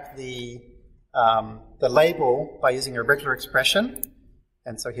grab the label by using a regular expression.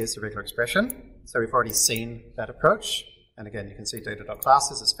 And so here's the regular expression. So we've already seen that approach. And again, you can see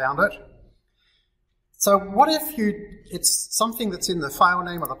data.classes has found it. So what if it's something that's in the file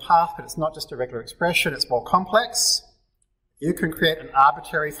name or the path, but it's not just a regular expression, it's more complex? You can create an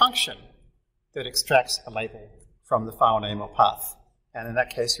arbitrary function that extracts a label from the file name or path. And in that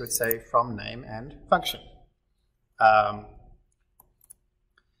case, you would say from name and function.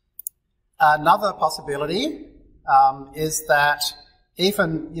 Another possibility is that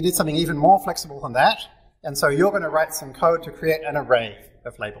you did something even more flexible than that, and so you're going to write some code to create an array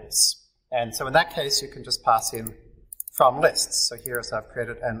of labels. And so in that case, you can just pass in from lists. So here's I've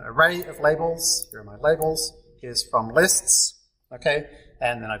created an array of labels. Here are my labels. Here's from lists, okay?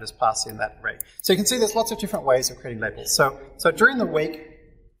 And then I just pass in that array. So you can see there's lots of different ways of creating labels. So during the week,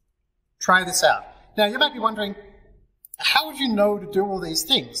 try this out. Now, you might be wondering, how would you know to do all these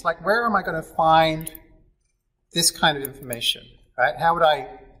things? Like, where am I going to find this kind of information, right? How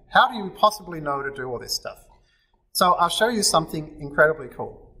do you possibly know to do all this stuff? So I'll show you something incredibly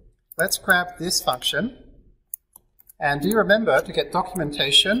cool. Let's grab this function. And do you remember, to get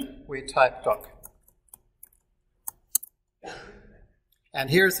documentation, we type doc. And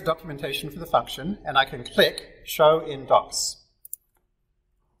here's the documentation for the function, and I can click Show in Docs.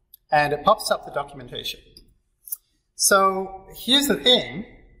 And it pops up the documentation. So here's the thing.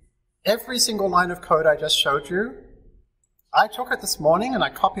 Every single line of code I just showed you, I took it this morning and I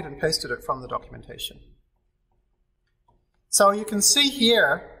copied and pasted it from the documentation. So you can see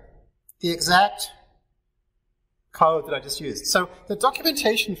here the exact code that I just used. So the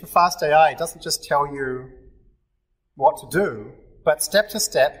documentation for fastai doesn't just tell you what to do, but step to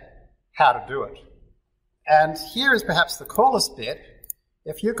step how to do it. And here is perhaps the coolest bit.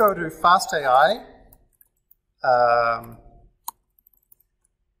 If you go to fastai,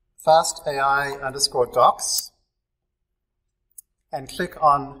 fastai_docs, and click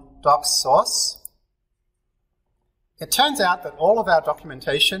on docs source, it turns out that all of our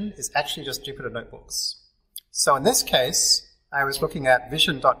documentation is actually just Jupyter notebooks. So in this case, I was looking at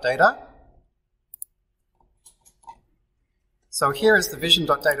vision.data. So here is the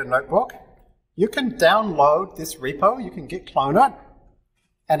vision.data notebook. You can download this repo, you can git clone it,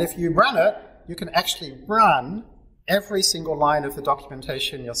 and if you run it, you can actually run every single line of the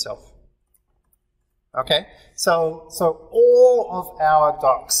documentation yourself. Okay, so all of our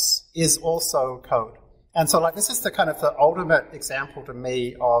docs is also code. And so like this is the kind of the ultimate example to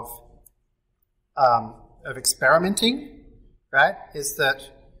me of experimenting, right? Is that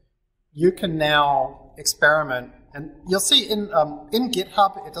you can now experiment, and you'll see in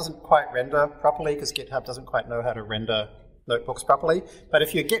GitHub it doesn't quite render properly because GitHub doesn't quite know how to render notebooks properly. But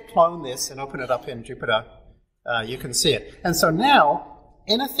if you git clone this and open it up in Jupyter, you can see it. And so now,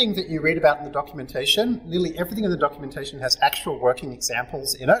 anything that you read about in the documentation, nearly everything in the documentation has actual working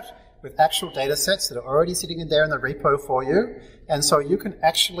examples in it with actual data sets that are already sitting in there in the repo for you. And so you can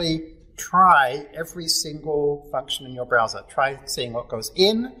actually try every single function in your browser. Try seeing what goes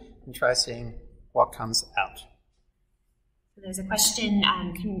in and try seeing what comes out. There's a question,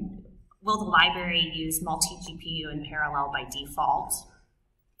 will the library use multi-GPU in parallel by default?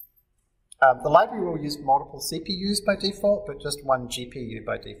 The library will use multiple CPUs by default, but just one GPU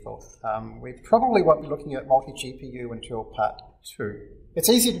by default. We probably won't be looking at multi-GPU until part 2. It's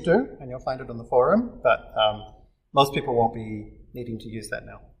easy to do, and you'll find it on the forum, but most people won't be needing to use that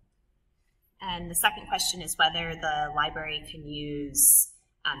now. And the second question is whether the library can use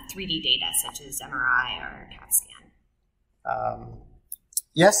 3D data, such as MRI or CAT scan.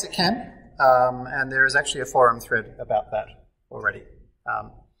 Yes, it can, and there is actually a forum thread about that already.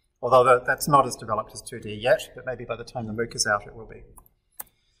 Although that's not as developed as 2D yet, but maybe by the time the MOOC is out, it will be.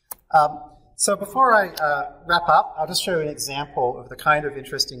 So before I wrap up, I'll just show you an example of the kind of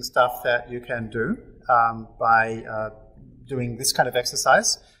interesting stuff that you can do by doing this kind of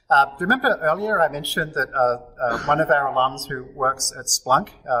exercise. Remember earlier I mentioned that one of our alums who works at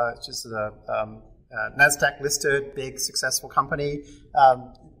Splunk, which is a NASDAQ-listed, big, successful company,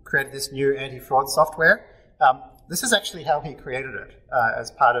 created this new anti-fraud software. This is actually how he created it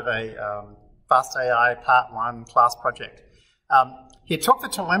as part of a fastai Part 1 class project. He took the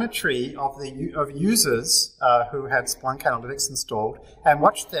telemetry of users who had Splunk Analytics installed and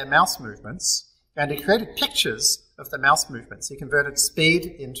watched their mouse movements, and he created pictures of the mouse movements. He converted speed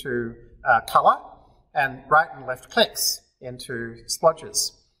into color and right and left clicks into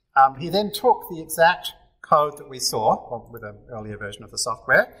splodges. He then took the exact code that we saw, with an earlier version of the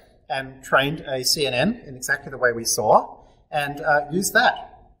software, and trained a CNN in exactly the way we saw, and used that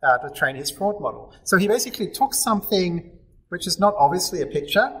to train his fraud model. So he basically took something which is not obviously a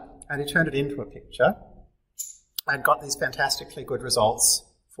picture, and he turned it into a picture, and got these fantastically good results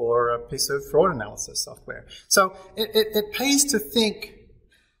for a piece of fraud analysis software. So it pays to think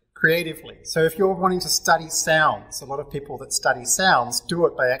creatively. So if you're wanting to study sounds, a lot of people that study sounds do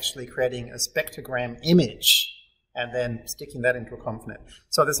it by actually creating a spectrogram image and then sticking that into a component.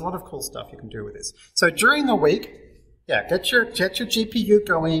 So there's a lot of cool stuff you can do with this. So during the week, yeah, get your GPU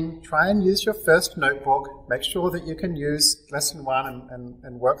going, try and use your first notebook, make sure that you can use lesson 1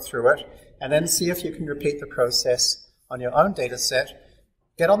 and work through it, and then see if you can repeat the process on your own data set.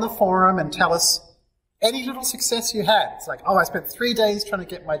 Get on the forum and tell us any little success you had. It's like, oh, I spent 3 days trying to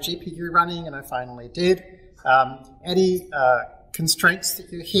get my GPU running and I finally did. Any constraints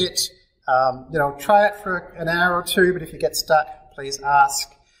that you hit, try it for an hour or 2, but if you get stuck, please ask.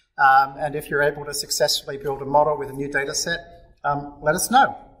 And if you're able to successfully build a model with a new data set, let us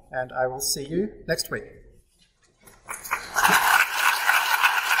know. And I will see you next week.